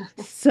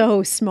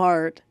 So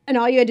smart. And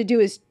all you had to do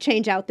is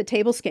change out the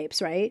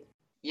tablescapes, right?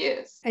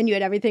 Yes. And you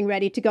had everything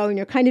ready to go, and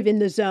you're kind of in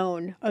the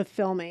zone of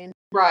filming.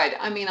 Right.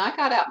 I mean, I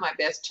got out my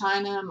best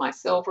china, my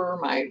silver,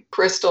 my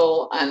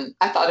crystal, and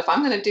I thought if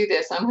I'm going to do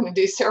this, I'm going to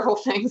do several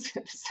things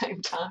at the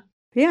same time.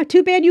 Yeah,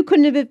 too bad you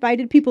couldn't have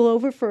invited people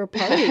over for a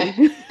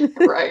party.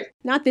 Right.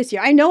 Not this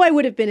year. I know I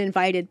would have been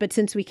invited, but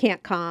since we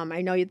can't come,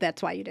 I know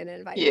that's why you didn't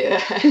invite me.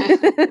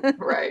 Yeah.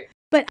 Right.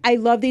 But I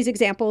love these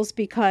examples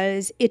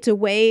because it's a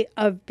way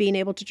of being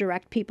able to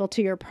direct people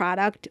to your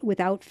product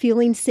without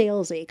feeling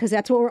salesy, because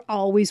that's what we're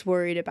always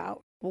worried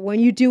about. But when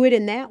you do it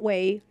in that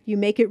way, you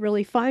make it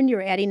really fun.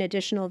 You're adding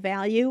additional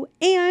value.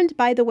 And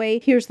by the way,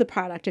 here's the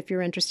product if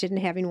you're interested in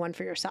having one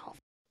for yourself.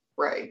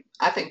 Right.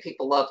 I think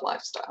people love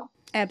lifestyle.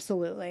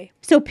 Absolutely.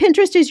 So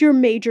Pinterest is your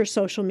major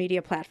social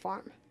media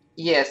platform.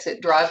 Yes,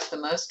 it drives the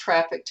most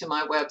traffic to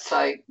my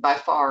website by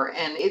far,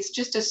 and it's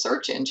just a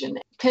search engine.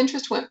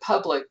 Pinterest went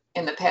public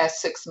in the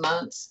past 6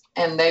 months,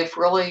 and they've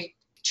really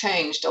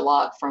changed a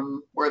lot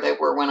from where they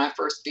were when I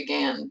first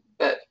began.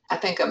 But I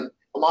think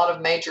a lot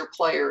of major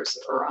players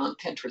are on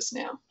Pinterest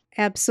now.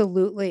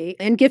 Absolutely.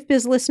 And Gift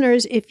Biz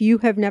listeners, if you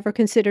have never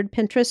considered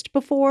Pinterest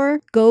before,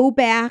 go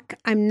back.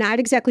 I'm not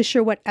exactly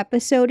sure what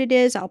episode it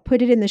is. I'll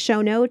put it in the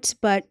show notes,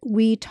 but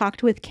we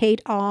talked with Kate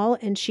All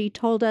and she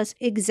told us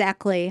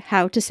exactly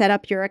how to set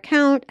up your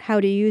account, how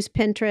to use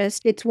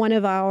Pinterest. It's one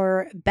of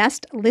our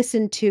best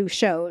listened to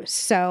shows.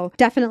 So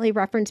definitely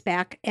reference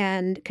back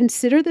and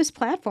consider this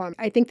platform.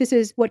 I think this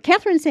is what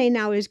Catherine's saying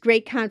now is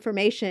great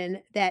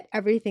confirmation that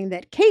everything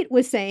that Kate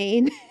was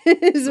saying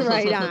is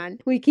right on.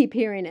 We keep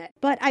hearing it.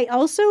 But I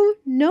also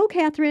know,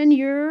 Catherine,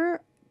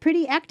 you're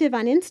pretty active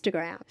on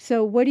Instagram.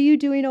 So what are you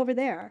doing over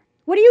there?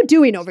 What are you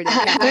doing over there,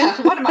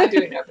 Catherine? What am I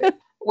doing over there?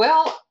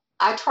 Well,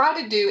 I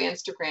try to do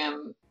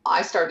Instagram.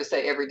 I start to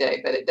say every day,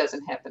 but it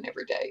doesn't happen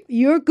every day.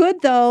 You're good,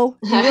 though.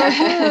 You're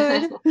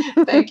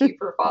good. Thank you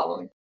for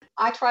following.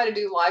 I try to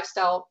do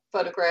lifestyle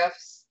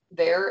photographs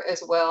there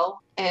as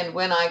well. And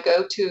when I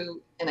go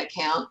to an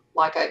account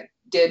like I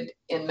did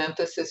in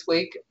Memphis this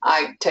week,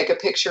 I take a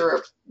picture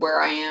of where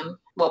I am.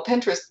 Well,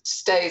 Pinterest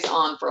stays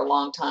on for a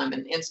long time,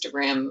 and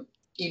Instagram,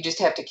 you just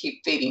have to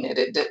keep feeding it.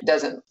 It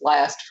doesn't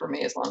last for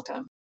me as long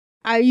time.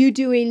 Are you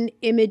doing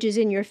images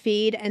in your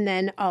feed? And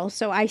then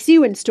also, I see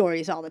you in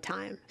stories all the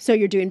time. So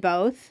you're doing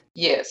both?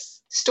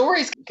 Yes.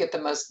 Stories get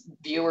the most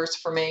viewers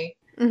for me.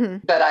 Mm-hmm.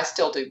 But I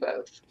still do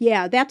both.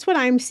 Yeah, that's what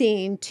I'm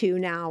seeing too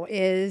now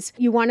is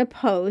you want to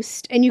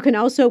post, and you can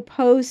also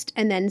post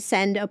and then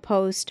send a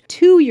post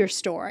to your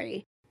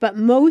story. But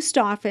most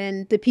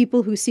often, the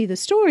people who see the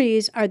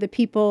stories are the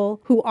people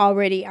who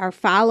already are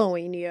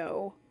following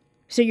you.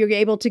 So you're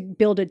able to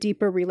build a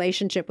deeper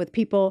relationship with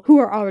people who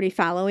are already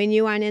following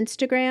you on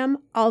Instagram.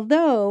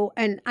 Although,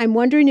 and I'm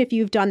wondering if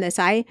you've done this,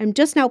 I am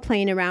just now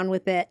playing around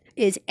with it,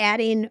 is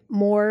adding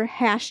more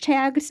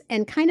hashtags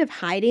and kind of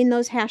hiding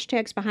those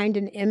hashtags behind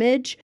an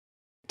image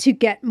to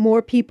get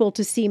more people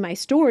to see my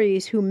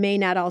stories who may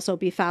not also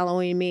be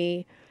following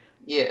me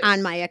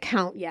on my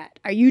account yet.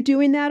 Are you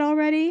doing that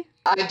already?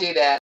 I do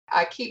that.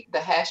 I keep the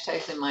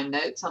hashtags in my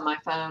notes on my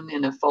phone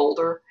in a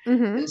folder.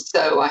 Mm-hmm. And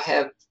so I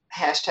have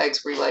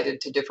hashtags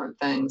related to different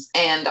things.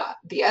 And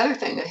the other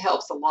thing that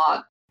helps a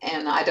lot,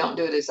 and I don't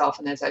do it as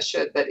often as I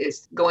should, but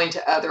is going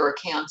to other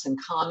accounts and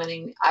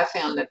commenting. I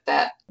found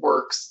that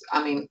works.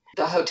 I mean,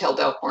 the Hotel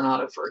Del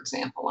Coronado, for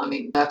example. I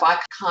mean, if I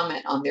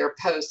comment on their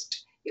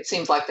post, it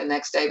seems like the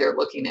next day they're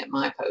looking at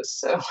my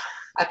post. So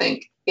I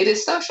think it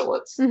is social.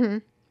 It's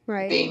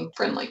being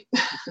friendly.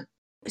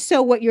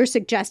 So what you're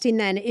suggesting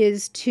then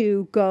is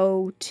to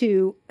go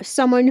to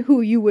someone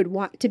who you would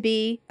want to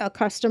be a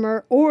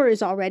customer or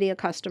is already a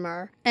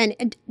customer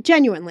and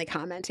genuinely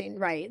commenting,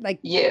 right?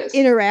 Like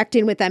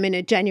interacting with them in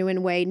a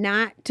genuine way,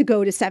 not to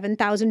go to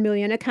 7,000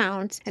 million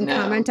accounts and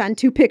comment on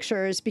 2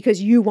 pictures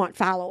because you want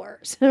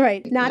followers,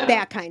 right? Not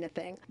that kind of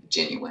thing.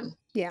 Genuine.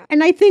 Yeah.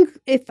 And I think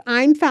if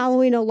I'm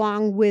following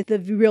along with the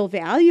real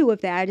value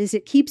of that is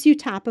it keeps you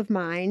top of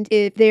mind.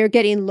 If they're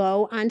getting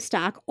low on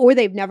stock or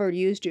they've never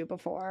used you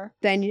before,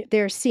 then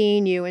they're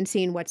seeing you and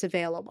seeing what's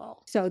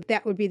available. So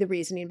that would be the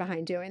reasoning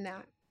behind doing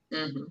that.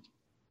 Mm-hmm.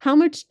 How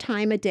much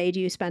time a day do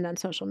you spend on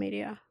social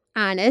media?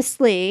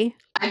 Honestly.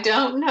 I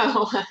don't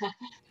know.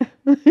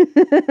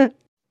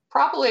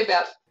 Probably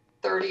about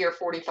 30 or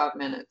 45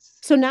 minutes.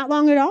 So not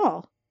long at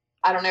all.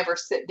 I don't ever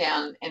sit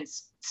down and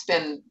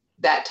spend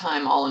that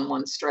time all in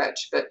one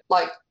stretch. But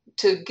like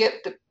to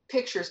get the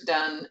pictures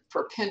done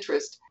for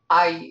Pinterest,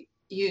 I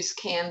use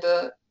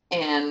Canva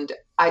and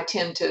I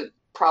tend to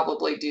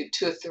probably do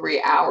 2 or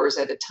 3 hours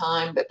at a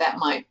time, but that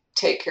might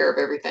take care of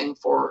everything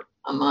for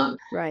a month.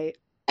 Right.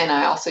 And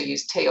I also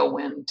use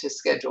Tailwind to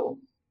schedule.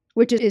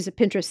 Which is a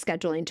Pinterest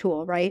scheduling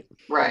tool, right?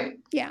 Right.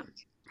 Yeah.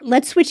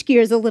 Let's switch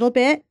gears a little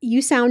bit.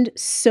 You sound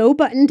so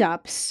buttoned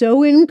up,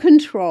 so in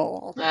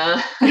control.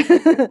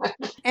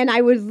 And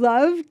I would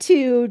love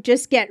to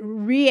just get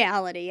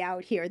reality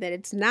out here that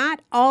it's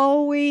not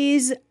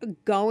always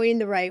going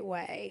the right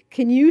way.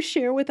 Can you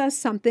share with us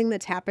something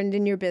that's happened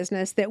in your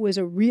business that was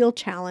a real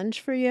challenge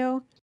for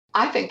you?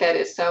 I think that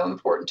is so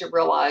important to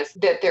realize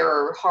that there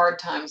are hard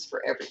times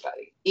for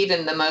everybody,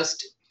 even the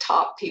most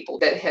top people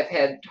that have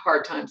had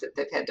hard times that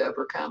they've had to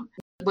overcome.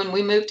 When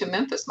we moved to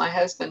Memphis, my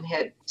husband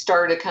had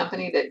started a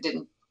company that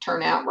didn't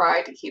turn out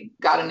right. He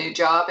got a new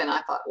job, and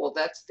I thought, well,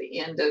 that's the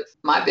end of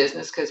my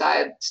business because I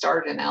had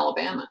started in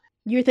Alabama.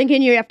 You're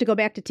thinking you have to go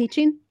back to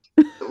teaching?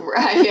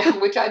 Right, yeah,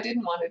 which I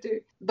didn't want to do.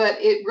 But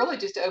it really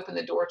just opened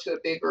the door to a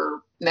bigger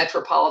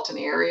metropolitan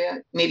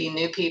area, meeting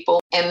new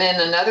people. And then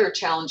another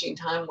challenging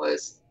time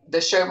was the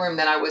showroom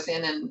that I was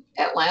in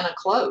Atlanta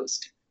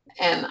closed.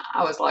 And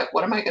I was like,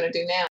 what am I going to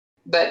do now?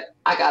 But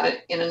I got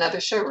it in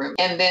another showroom.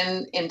 And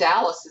then in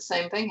Dallas, the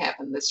same thing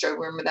happened. The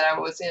showroom that I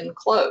was in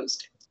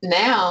closed.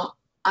 Now,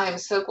 I am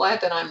so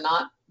glad that I'm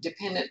not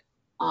dependent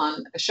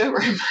on a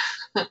showroom.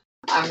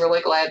 I'm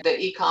really glad the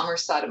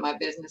e-commerce side of my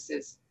business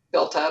is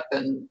built up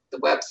and the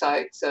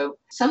website. So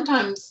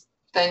sometimes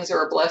things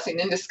are a blessing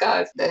in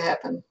disguise that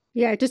happen.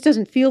 Yeah, it just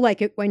doesn't feel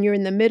like it when you're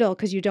in the middle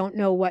because you don't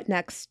know what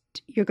next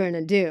you're going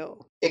to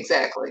do.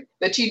 Exactly.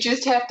 But you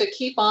just have to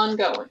keep on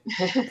going.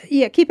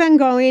 Yeah, keep on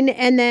going.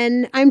 And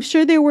then I'm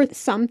sure there were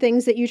some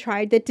things that you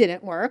tried that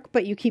didn't work,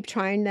 but you keep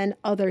trying then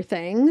other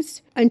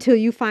things until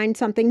you find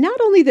something not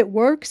only that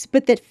works,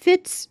 but that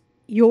fits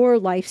your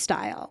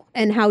lifestyle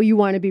and how you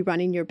want to be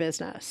running your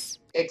business.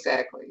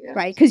 Exactly. Yeah.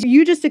 Right? Because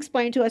you just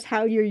explained to us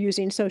how you're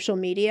using social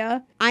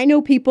media. I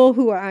know people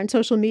who are on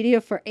social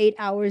media for 8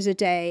 hours a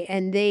day,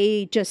 and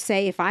they just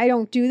say, if I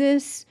don't do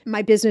this,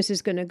 my business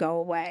is going to go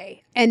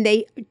away. And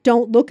they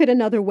don't look at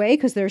another way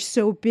because they're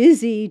so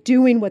busy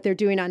doing what they're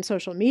doing on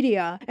social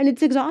media, and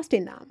it's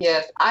exhausting them.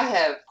 Yes, I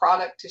have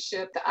product to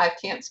ship. I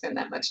can't spend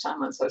that much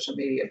time on social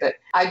media, but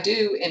I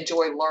do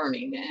enjoy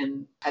learning,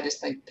 and I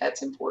just think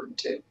that's important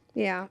too.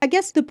 Yeah. I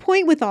guess the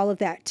point with all of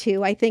that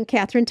too, I think,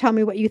 Catherine, tell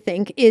me what you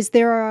think, is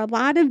there are a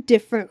lot of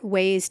different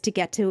ways to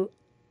get to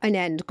an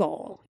end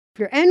goal. If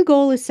your end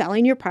goal is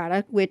selling your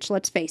product, which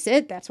let's face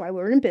it, that's why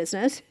we're in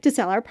business, to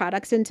sell our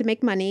products and to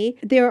make money,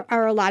 there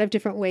are a lot of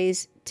different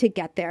ways to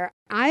get there.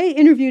 I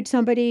interviewed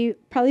somebody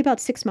probably about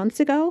 6 months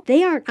ago.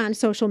 They aren't on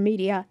social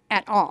media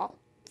at all.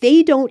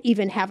 They don't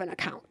even have an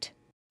account.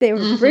 They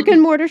were a brick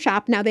and mortar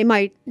shop. Now they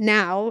might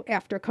now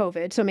after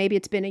COVID, so maybe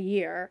it's been a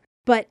year.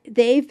 But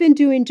they've been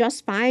doing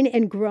just fine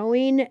and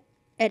growing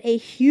at a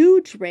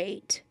huge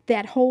rate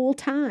that whole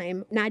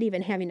time, not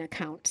even having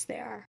accounts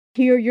there.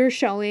 Here you're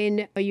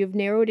showing you've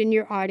narrowed in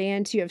your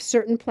audience. You have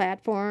certain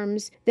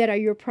platforms that are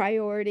your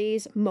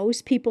priorities.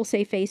 Most people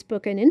say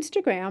Facebook and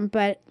Instagram,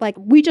 but like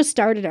we just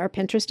started our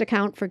Pinterest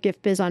account for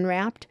Gift Biz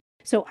Unwrapped.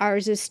 So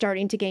ours is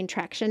starting to gain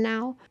traction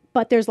now.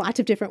 But there's lots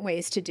of different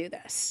ways to do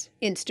this.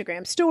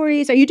 Instagram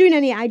stories. Are you doing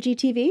any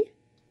IGTV?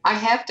 I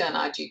have done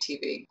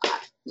IGTV.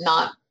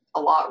 Not a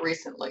lot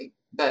recently,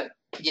 but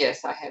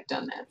yes, I have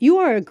done that. You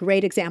are a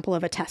great example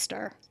of a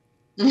tester.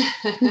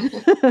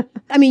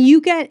 I mean,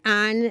 you get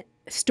on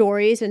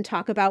stories and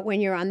talk about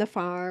when you're on the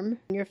farm,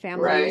 your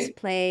family's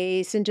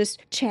place, and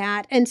just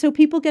chat. And so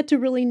people get to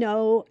really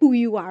know who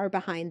you are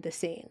behind the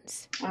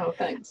scenes. Oh,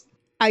 thanks.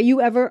 Are you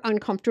ever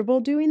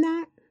uncomfortable doing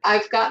that?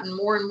 I've gotten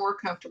more and more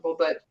comfortable,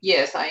 but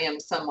yes, I am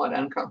somewhat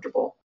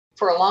uncomfortable.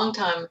 For a long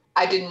time,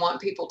 I didn't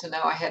want people to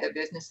know I had a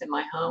business in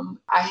my home.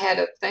 I had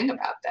a thing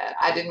about that.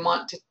 I didn't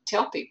want to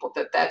tell people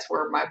that that's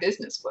where my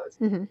business was.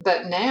 Mm-hmm.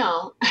 But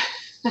now,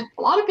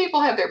 a lot of people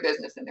have their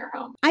business in their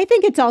home. I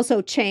think it's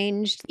also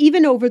changed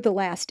even over the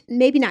last,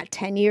 maybe not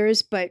 10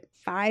 years, but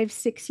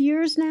 5-6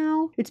 years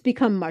now. It's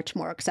become much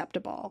more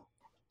acceptable.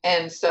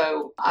 And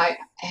so I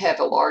have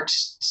a large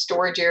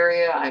storage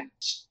area. I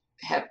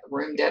have a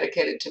room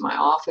dedicated to my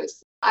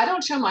office. I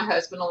don't show my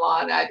husband a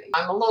lot.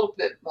 I'm a little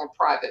bit more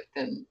private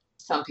than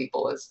some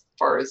people as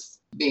far as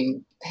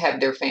have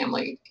their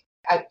family.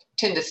 I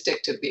tend to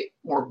stick to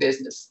more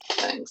business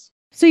things.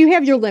 So you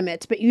have your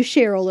limits, but you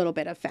share a little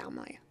bit of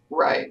family.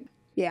 Right.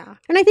 Yeah.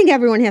 And I think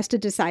everyone has to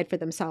decide for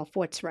themselves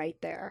what's right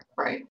there.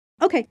 Right.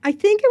 Okay. I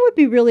think it would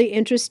be really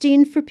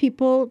interesting for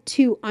people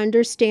to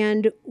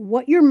understand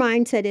what your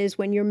mindset is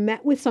when you're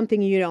met with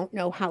something you don't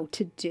know how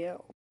to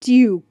do. Do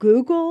you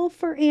Google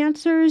for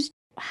answers?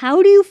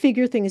 How do you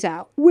figure things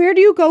out? Where do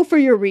you go for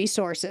your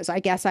resources, I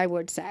guess I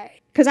would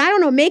say? Because I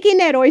don't know, making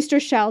that oyster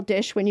shell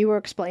dish when you were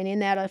explaining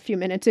that a few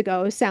minutes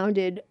ago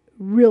sounded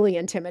really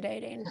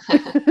intimidating.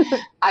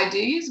 I do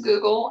use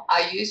Google.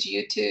 I use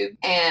YouTube,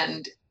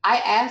 and I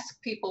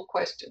ask people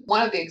questions.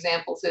 One of the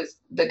examples is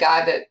the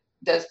guy that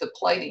does the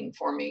plating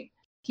for me.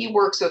 He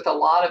works with a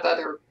lot of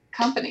other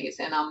companies,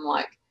 and I'm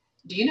like,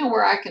 do you know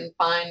where I can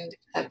find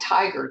a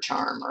tiger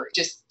charm or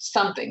just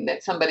something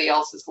that somebody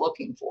else is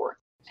looking for?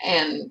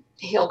 And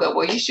he'll go,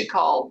 well, you should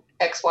call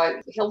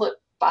XY. He'll look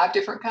 5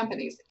 different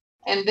companies.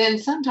 And then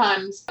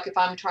sometimes if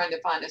I'm trying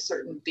to find a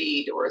certain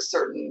bead or a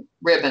certain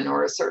ribbon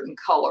or a certain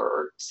color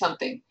or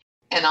something,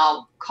 and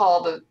I'll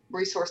call the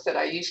resource that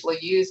I usually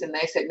use, and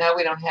they say, no,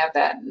 we don't have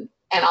that. And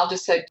I'll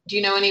just say, do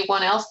you know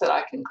anyone else that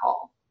I can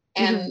call?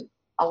 Mm-hmm. And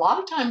a lot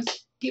of times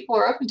people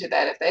are open to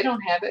that. If they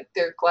don't have it,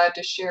 they're glad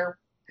to share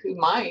who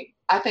might.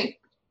 I think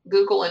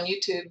Google and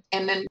YouTube,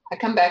 and then I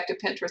come back to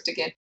Pinterest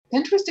again.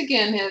 Pinterest,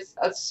 again, is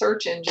a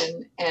search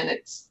engine, and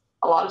it's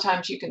a lot of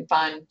times you can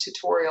find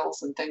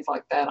tutorials and things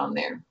like that on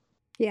there.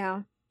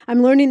 Yeah,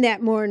 I'm learning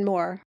that more and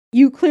more.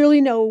 You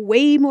clearly know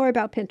way more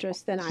about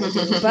Pinterest than I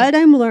do, but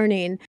I'm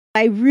learning.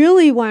 I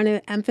really want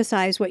to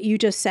emphasize what you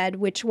just said,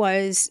 which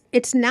was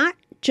it's not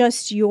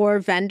just your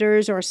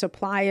vendors or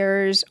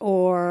suppliers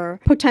or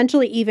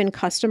potentially even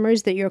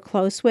customers that you're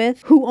close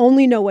with who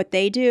only know what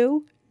they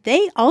do.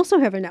 They also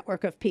have a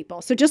network of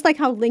people. So just like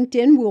how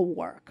LinkedIn will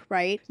work,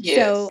 right? Yes.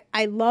 So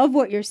I love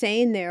what you're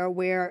saying there,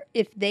 where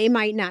if they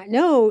might not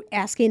know,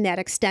 asking that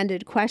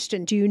extended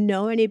question, do you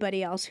know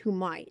anybody else who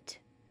might?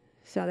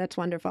 So that's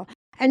wonderful.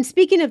 And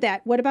speaking of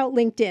that, what about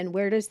LinkedIn?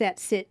 Where does that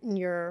sit in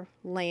your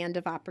land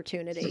of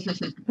opportunity?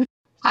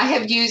 I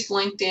have used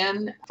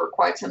LinkedIn for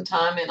quite some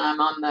time, and I'm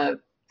on the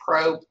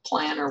pro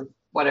plan or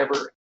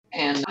whatever.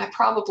 And I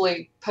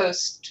probably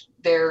post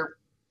there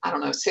I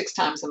don't know, 6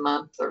 times a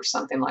month or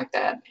something like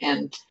that.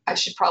 And I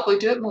should probably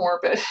do it more,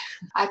 but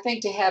I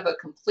think to have a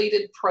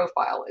completed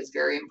profile is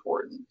very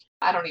important.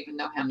 I don't even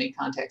know how many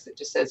contacts. It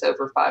just says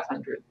over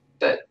 500.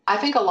 But I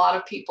think a lot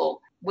of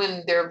people,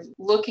 when they're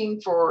looking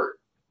for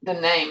the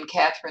name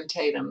Catherine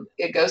Tatum,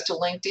 it goes to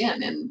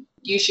LinkedIn, and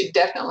you should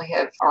definitely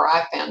have, or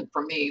I found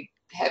for me,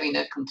 having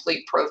a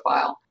complete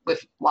profile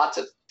with lots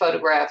of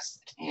photographs.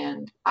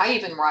 And I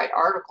even write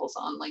articles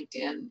on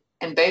LinkedIn,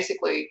 and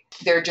basically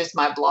they're just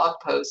my blog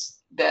posts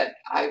that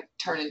I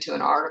turn into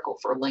an article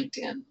for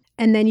LinkedIn.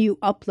 And then you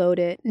upload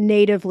it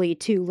natively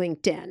to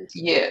LinkedIn.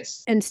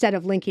 Yes. Instead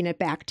of linking it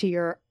back to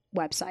your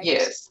website.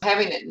 Yes.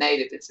 Having it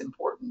native is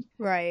important.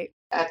 Right.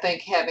 I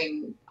think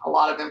having a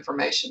lot of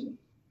information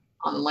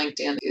on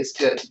LinkedIn is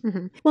good.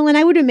 Mm-hmm. Well, and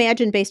I would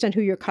imagine based on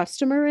who your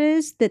customer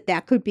is,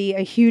 that could be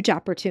a huge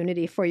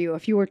opportunity for you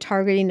if you were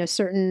targeting a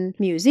certain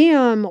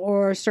museum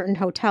or a certain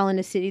hotel in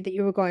a city that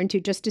you were going to,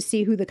 just to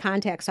see who the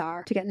contacts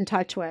are to get in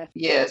touch with.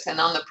 Yes. And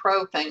on the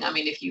pro thing, I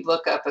mean, if you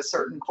look up a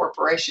certain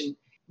corporation,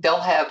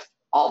 they'll have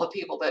all the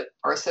people that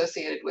are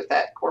associated with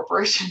that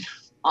corporation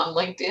on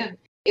LinkedIn.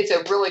 It's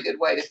a really good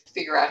way to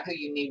figure out who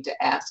you need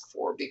to ask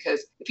for,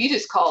 because if you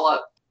just call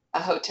up a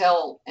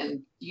hotel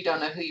and you don't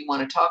know who you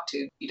want to talk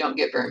to, you don't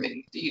get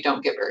very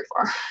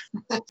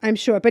far. I'm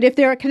sure. But if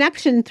they're a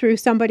connection through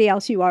somebody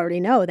else you already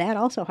know, that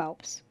also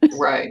helps.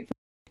 Right.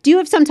 Do you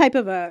have some type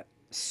of a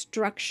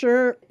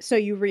structure so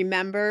you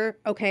remember,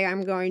 okay,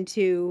 I'm going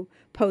to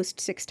post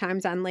 6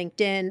 times on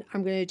LinkedIn.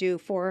 I'm going to do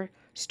 4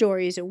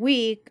 stories a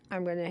week.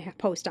 I'm going to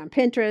post on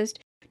Pinterest.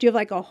 Do you have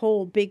like a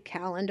whole big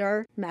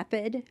calendar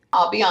method?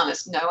 I'll be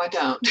honest. No, I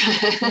don't.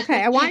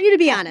 Okay. I want you to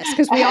be honest,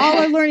 because we all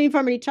are learning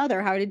from each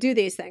other how to do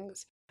these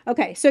things.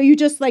 Okay. So you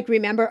just like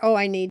remember, oh,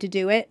 I need to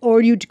do it.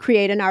 Or you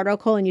create an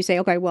article and you say,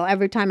 okay, well,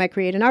 every time I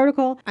create an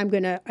article, I'm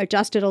going to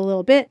adjust it a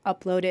little bit,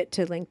 upload it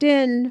to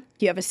LinkedIn.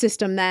 Do you have a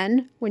system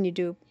then when you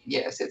do?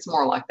 Yes, it's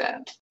more like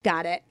that.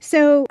 Got it.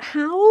 So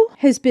how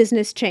has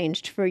business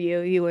changed for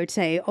you, you would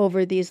say,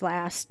 over these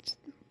last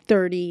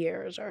 30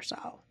 years or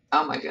so?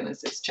 Oh my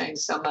goodness, it's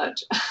changed so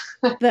much.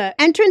 The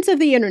entrance of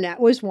the internet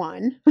was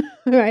one,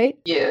 right?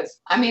 Yes.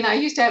 I mean, I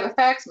used to have a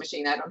fax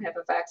machine. I don't have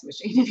a fax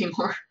machine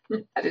anymore.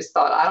 I just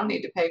thought I don't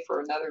need to pay for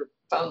another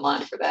phone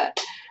line for that.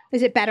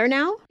 Is it better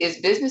now? Is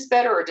business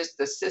better, or just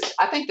the system?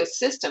 I think the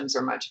systems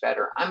are much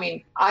better. I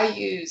mean, I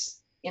use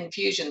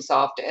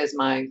Infusionsoft as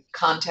my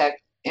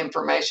contact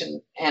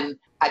information, and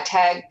I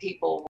tag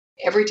people.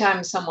 Every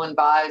time someone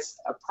buys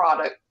a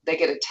product, they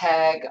get a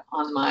tag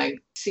on my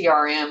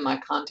CRM, my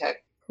contact.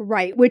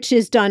 Right, which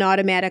is done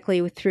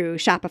automatically through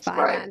Shopify.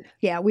 Right. Then.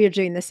 Yeah, we're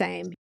doing the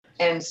same.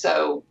 And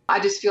so I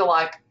just feel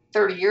like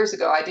 30 years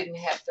ago, I didn't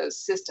have those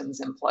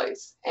systems in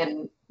place.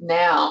 And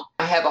now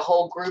I have a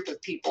whole group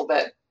of people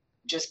that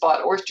just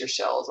bought oyster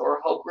shells, or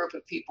a whole group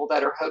of people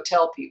that are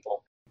hotel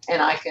people.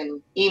 And I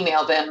can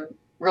email them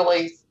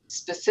really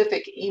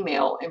specific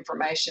email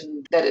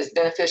information that is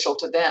beneficial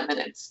to them.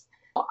 And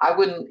I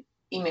wouldn't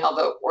email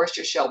the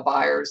oyster shell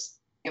buyers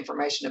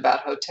information about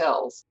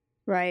hotels.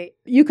 Right.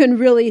 You can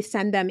really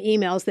send them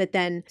emails that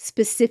then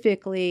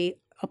specifically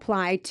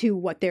apply to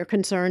what their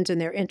concerns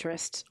and their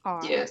interests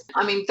are. Yes.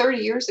 I mean, 30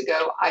 years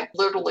ago, I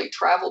literally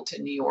traveled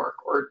to New York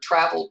or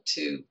traveled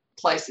to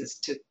places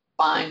to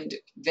find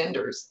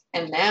vendors.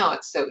 And now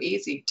it's so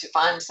easy to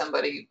find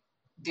somebody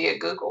via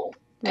Google.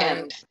 Right.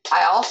 And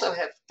I also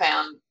have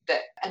found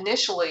that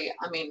initially,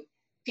 I mean,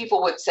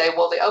 people would say,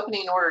 well, the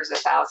opening order is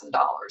 $1,000.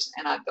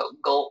 And I'd go,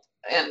 gulp.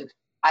 And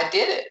I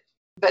did it.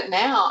 But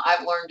now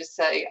I've learned to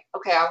say,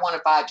 okay, I want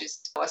to buy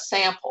just a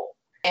sample.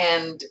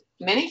 And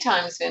many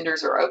times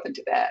vendors are open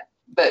to that,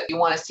 but you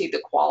want to see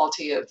the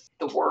quality of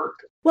the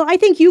work. Well, I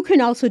think you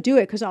can also do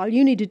it, because all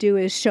you need to do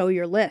is show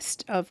your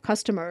list of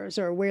customers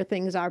or where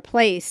things are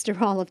placed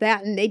or all of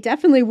that. And they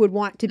definitely would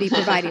want to be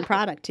providing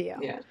product to you.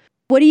 Yeah.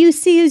 What do you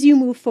see as you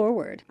move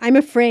forward? I'm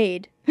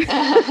afraid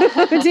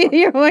to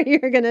hear what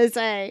you're going to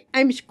say.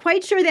 I'm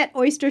quite sure that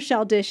oyster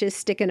shell dish is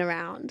sticking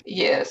around.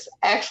 Yes.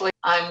 Actually,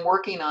 I'm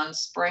working on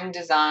spring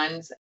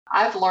designs.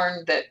 I've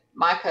learned that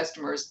my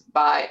customers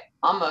buy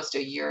almost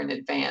a year in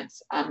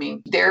advance. I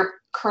mean, they're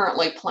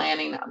currently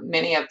planning,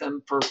 many of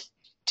them, for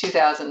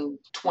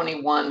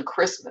 2021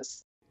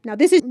 Christmas. Now,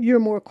 this is your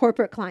more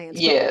corporate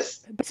clients.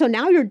 Yes. So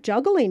now you're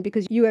juggling,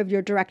 because you have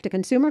your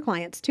direct-to-consumer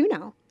clients too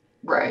now.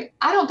 Right.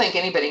 I don't think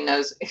anybody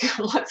knows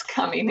what's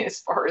coming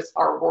as far as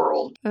our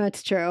world.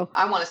 That's true.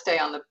 I want to stay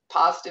on the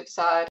positive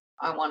side.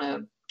 I want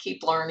to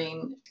keep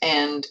learning,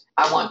 and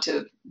I want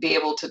to be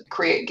able to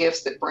create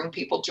gifts that bring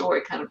people joy.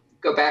 Kind of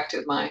go back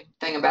to my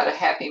thing about a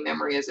happy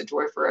memory is a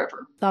joy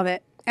forever. Love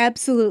it.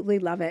 Absolutely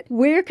love it.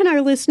 Where can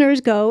our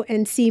listeners go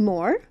and see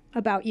more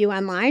about you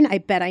online? I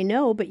bet I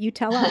know, but you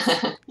tell us.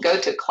 Go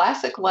to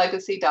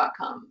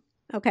classiclegacy.com.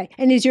 Okay.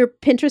 And is your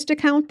Pinterest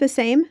account the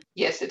same?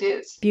 Yes, it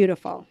is.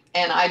 Beautiful.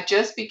 And I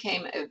just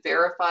became a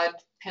verified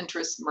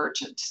Pinterest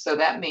merchant. So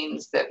that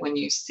means that when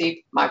you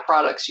see my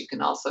products, you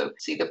can also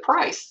see the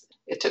price.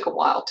 It took a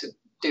while to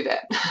do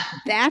that.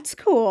 That's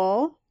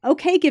cool.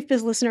 Okay, Gift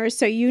Biz listeners,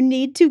 so you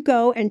need to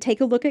go and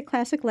take a look at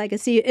Classic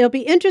Legacy. It'll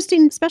be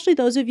interesting, especially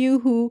those of you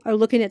who are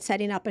looking at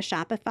setting up a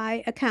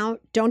Shopify account.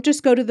 Don't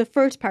just go to the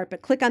first part,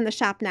 but click on the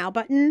Shop Now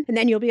button, and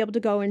then you'll be able to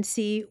go and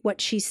see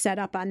what she's set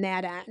up on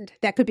that end.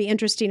 That could be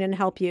interesting and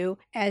help you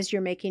as you're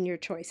making your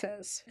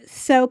choices.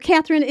 So,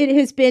 Catherine, it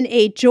has been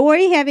a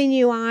joy having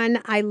you on.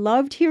 I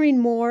loved hearing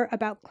more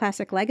about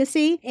Classic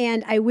Legacy,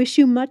 and I wish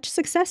you much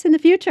success in the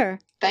future.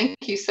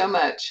 Thank you so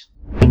much.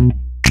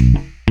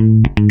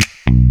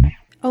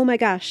 Oh my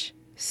gosh,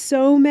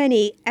 so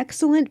many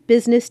excellent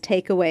business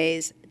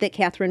takeaways that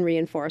Catherine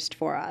reinforced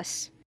for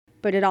us.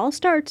 But it all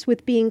starts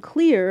with being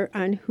clear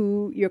on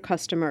who your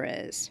customer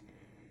is.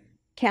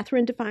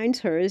 Catherine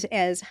defines hers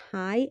as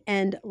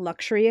high-end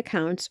luxury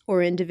accounts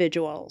or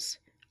individuals,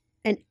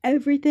 and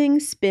everything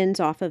spins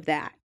off of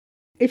that.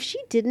 If she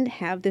didn't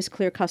have this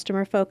clear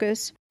customer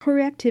focus, her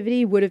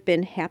activity would have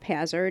been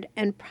haphazard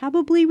and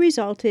probably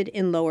resulted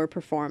in lower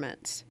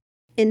performance.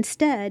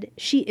 Instead,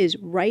 she is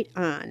right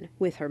on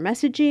with her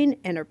messaging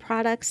and her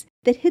products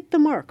that hit the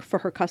mark for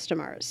her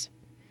customers.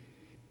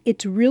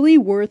 It's really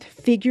worth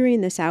figuring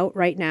this out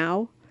right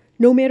now,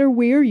 no matter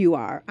where you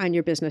are on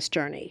your business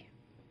journey.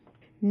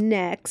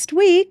 Next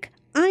week,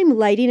 I'm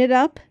lighting it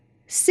up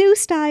Sue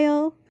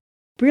style.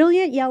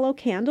 Brilliant yellow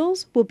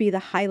candles will be the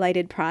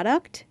highlighted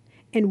product,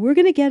 and we're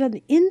going to get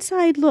an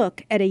inside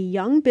look at a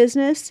young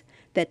business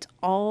that's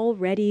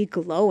already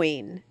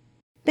glowing.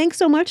 Thanks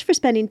so much for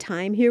spending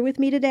time here with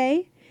me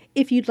today.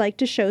 If you'd like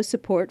to show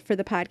support for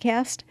the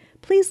podcast,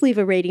 please leave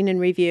a rating and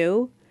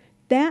review.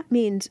 That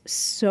means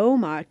so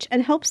much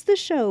and helps the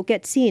show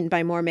get seen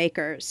by more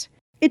makers.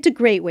 It's a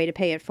great way to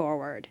pay it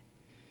forward.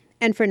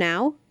 And for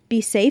now, be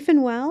safe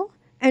and well,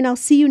 and I'll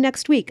see you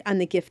next week on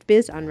the Gift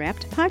Biz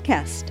Unwrapped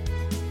podcast.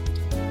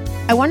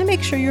 I want to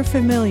make sure you're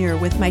familiar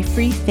with my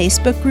free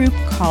Facebook group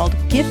called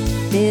Gift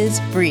Biz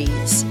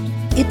Breeze.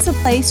 It's a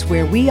place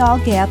where we all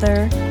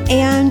gather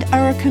and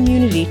are a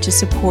community to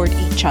support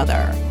each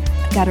other.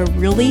 I've got a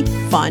really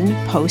fun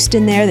post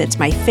in there that's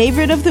my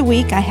favorite of the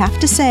week, I have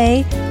to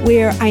say,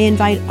 where I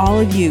invite all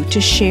of you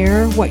to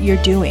share what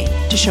you're doing,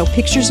 to show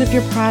pictures of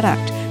your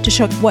product, to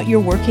show what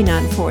you're working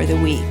on for the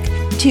week,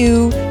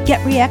 to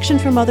get reaction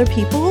from other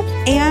people,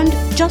 and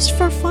just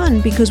for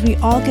fun because we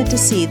all get to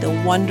see the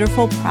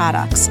wonderful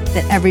products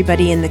that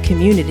everybody in the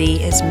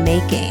community is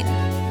making.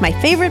 My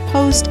favorite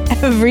post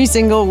every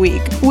single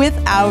week,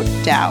 without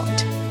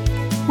doubt.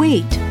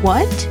 Wait,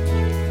 what?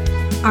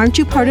 Aren't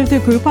you part of the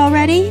group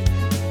already?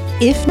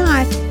 If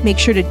not, make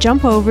sure to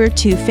jump over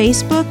to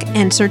Facebook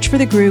and search for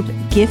the group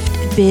Gift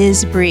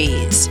Biz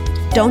Breeze.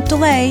 Don't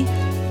delay.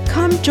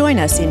 Come join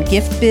us in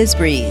Gift Biz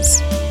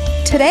Breeze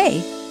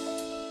today.